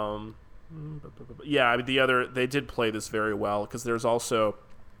 Yeah, I mean, they did play this very well, because there's also,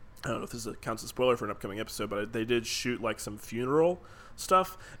 I don't know if this counts as a spoiler for an upcoming episode, but they did shoot like some funeral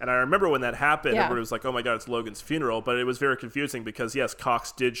stuff, and I remember when that happened, everybody was like, oh my god, it's Logan's funeral, but it was very confusing because yes,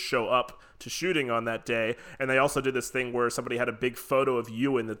 Cox did show up to shooting on that day, and they also did this thing where somebody had a big photo of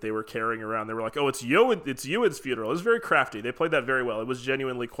Ewan that they were carrying around. They were like, oh, it's Ewan's funeral. It was very crafty. They played that very well. It was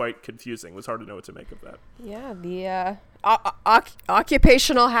genuinely quite confusing. It was hard to know what to make of that. Yeah, the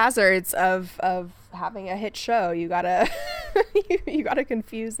occupational hazards of having a hit show. You gotta you gotta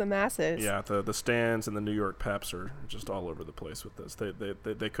confuse the masses. Yeah, the stands and the New York Peps are just all over the place with this.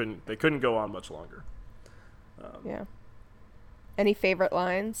 They couldn't go on much longer. Yeah. Any favorite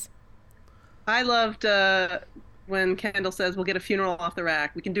lines? I loved when Kendall says, "We'll get a funeral off the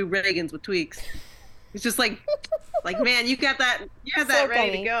rack. We can do Reagan's with tweaks." It's just like man, you got that ready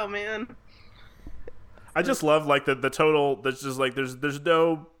funny. to go, man. I just love like the total. There's just like there's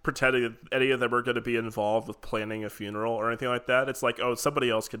no pretending that any of them are going to be involved with planning a funeral or anything like that. It's like, oh,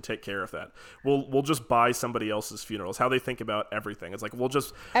 somebody else can take care of that. We'll just buy somebody else's funerals. How they think about everything. It's like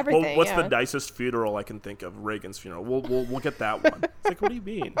what's the nicest funeral I can think of? Reagan's funeral. We'll get that one. It's like, what do you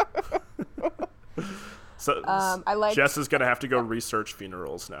mean? So I like Jess is gonna have to go research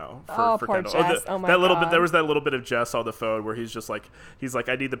funerals now. For poor Kendall. Jess. Oh my God. There was that little bit of Jess on the phone where he's like,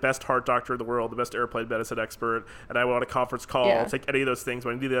 I need the best heart doctor in the world, the best airplane medicine expert, and I want a conference call. Yeah. I'll take any of those things,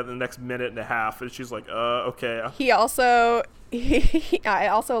 but I need that in the next minute and a half. And she's like, okay. I also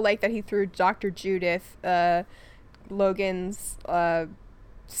like that he threw Dr. Judith, Logan's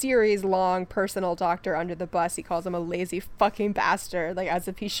series-long personal doctor, under the bus. He calls him a lazy fucking bastard, like as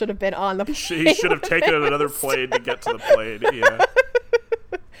if he should have been on the plane. He should have taken another plane to get to the plane. Yeah.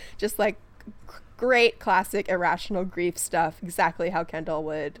 Just like great classic irrational grief stuff. Exactly how Kendall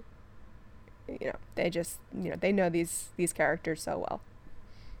would. They know these characters so well.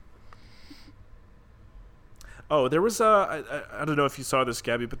 Oh, there was I don't know if you saw this,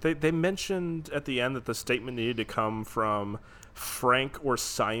 Gabby, but they mentioned at the end that the statement needed to come from Frank or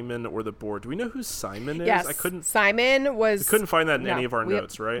Simon or the board. Do we know who Simon is? Yes, Simon was. I couldn't find that in any of our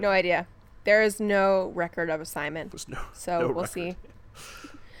notes, right? No idea. There is no record of a Simon. There's we'll see.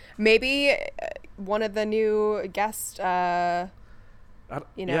 Maybe one of the new guest, I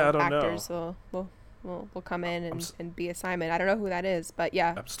don't actors know. will come in and be a Simon. I don't know who that is, but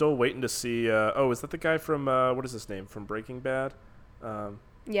yeah. I'm still waiting to see. Is that the guy from what is his name from Breaking Bad?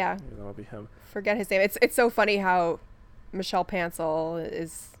 Yeah, that'll be him. Forget his name. It's so funny how Michelle Pansel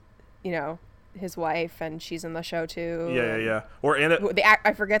is, his wife, and she's in the show too. Yeah. Or Anna.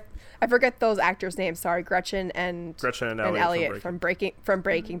 I forget those actors' names. Sorry, Gretchen and Elliot from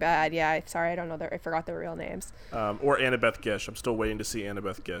Breaking Bad. Yeah, sorry, I don't know I forgot their real names. Or Annabeth Gish. I'm still waiting to see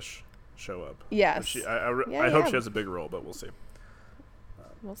Annabeth Gish show up. Yes. I hope she has a big role, but we'll see.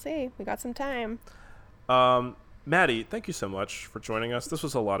 We'll see. We got some time. Maddie, thank you so much for joining us. This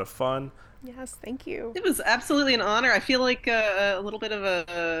was a lot of fun. Yes, thank you. It was absolutely an honor. I feel like a little bit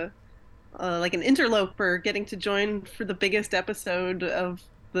of like an interloper getting to join for the biggest episode of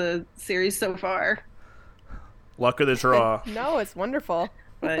the series so far. Luck of the draw. No, it's wonderful.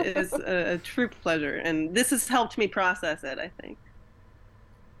 But it's a true pleasure, and this has helped me process it, I think.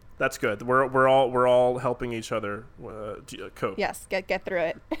 That's good. We're all helping each other cope. Yes, get through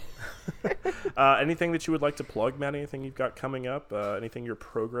it. Anything that you would like to plug, Matt? Anything you've got coming up? Anything you're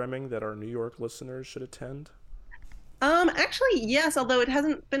programming that our New York listeners should attend? Actually, yes, although it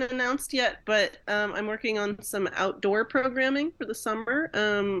hasn't been announced yet, but I'm working on some outdoor programming for the summer.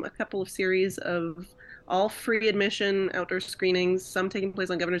 A couple of series of all free admission outdoor screenings, some taking place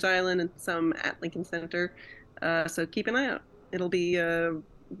on Governor's Island and some at Lincoln Center. So keep an eye out. It'll be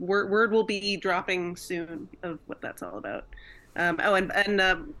word will be dropping soon of what that's all about. And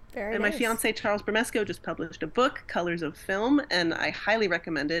my fiance Charles Bramesco just published a book, Colors of Film, and I highly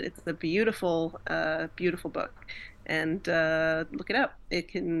recommend it. It's a beautiful, beautiful book, and look it up. It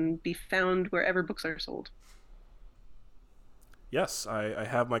can be found wherever books are sold. Yes, I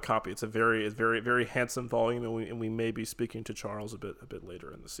have my copy. It's a very, very handsome volume, and we may be speaking to Charles a bit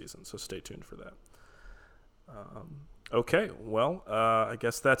later in the season. So stay tuned for that. Okay, well, I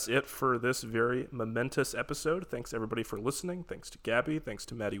guess that's it for this very momentous episode. Thanks, everybody, for listening. Thanks to Gabby. Thanks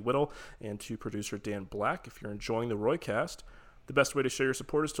to Maddie Whittle. And to producer Dan Black. If you're enjoying the Roycast, the best way to show your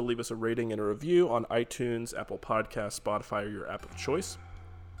support is to leave us a rating and a review on iTunes, Apple Podcasts, Spotify, or your app of choice.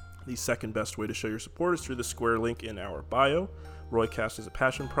 The second best way to show your support is through the square link in our bio. Roycast is a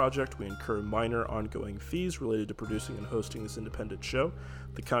passion project. We incur minor ongoing fees related to producing and hosting this independent show.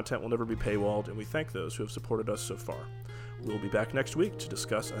 The content will never be paywalled, and we thank those who have supported us so far. We'll be back next week to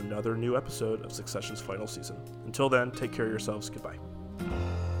discuss another new episode of Succession's final season. Until then, take care of yourselves. Goodbye.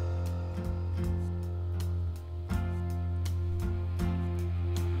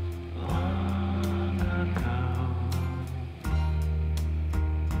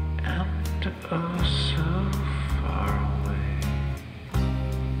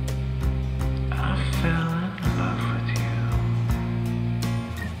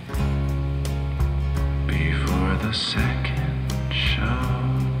 the second show.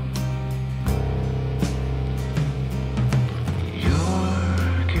 Your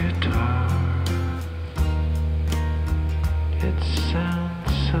guitar, it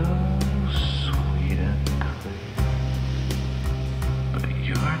sounds so sweet and clear, but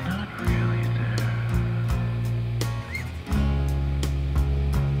you're not really there.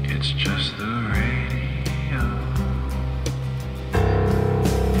 It's just the radio.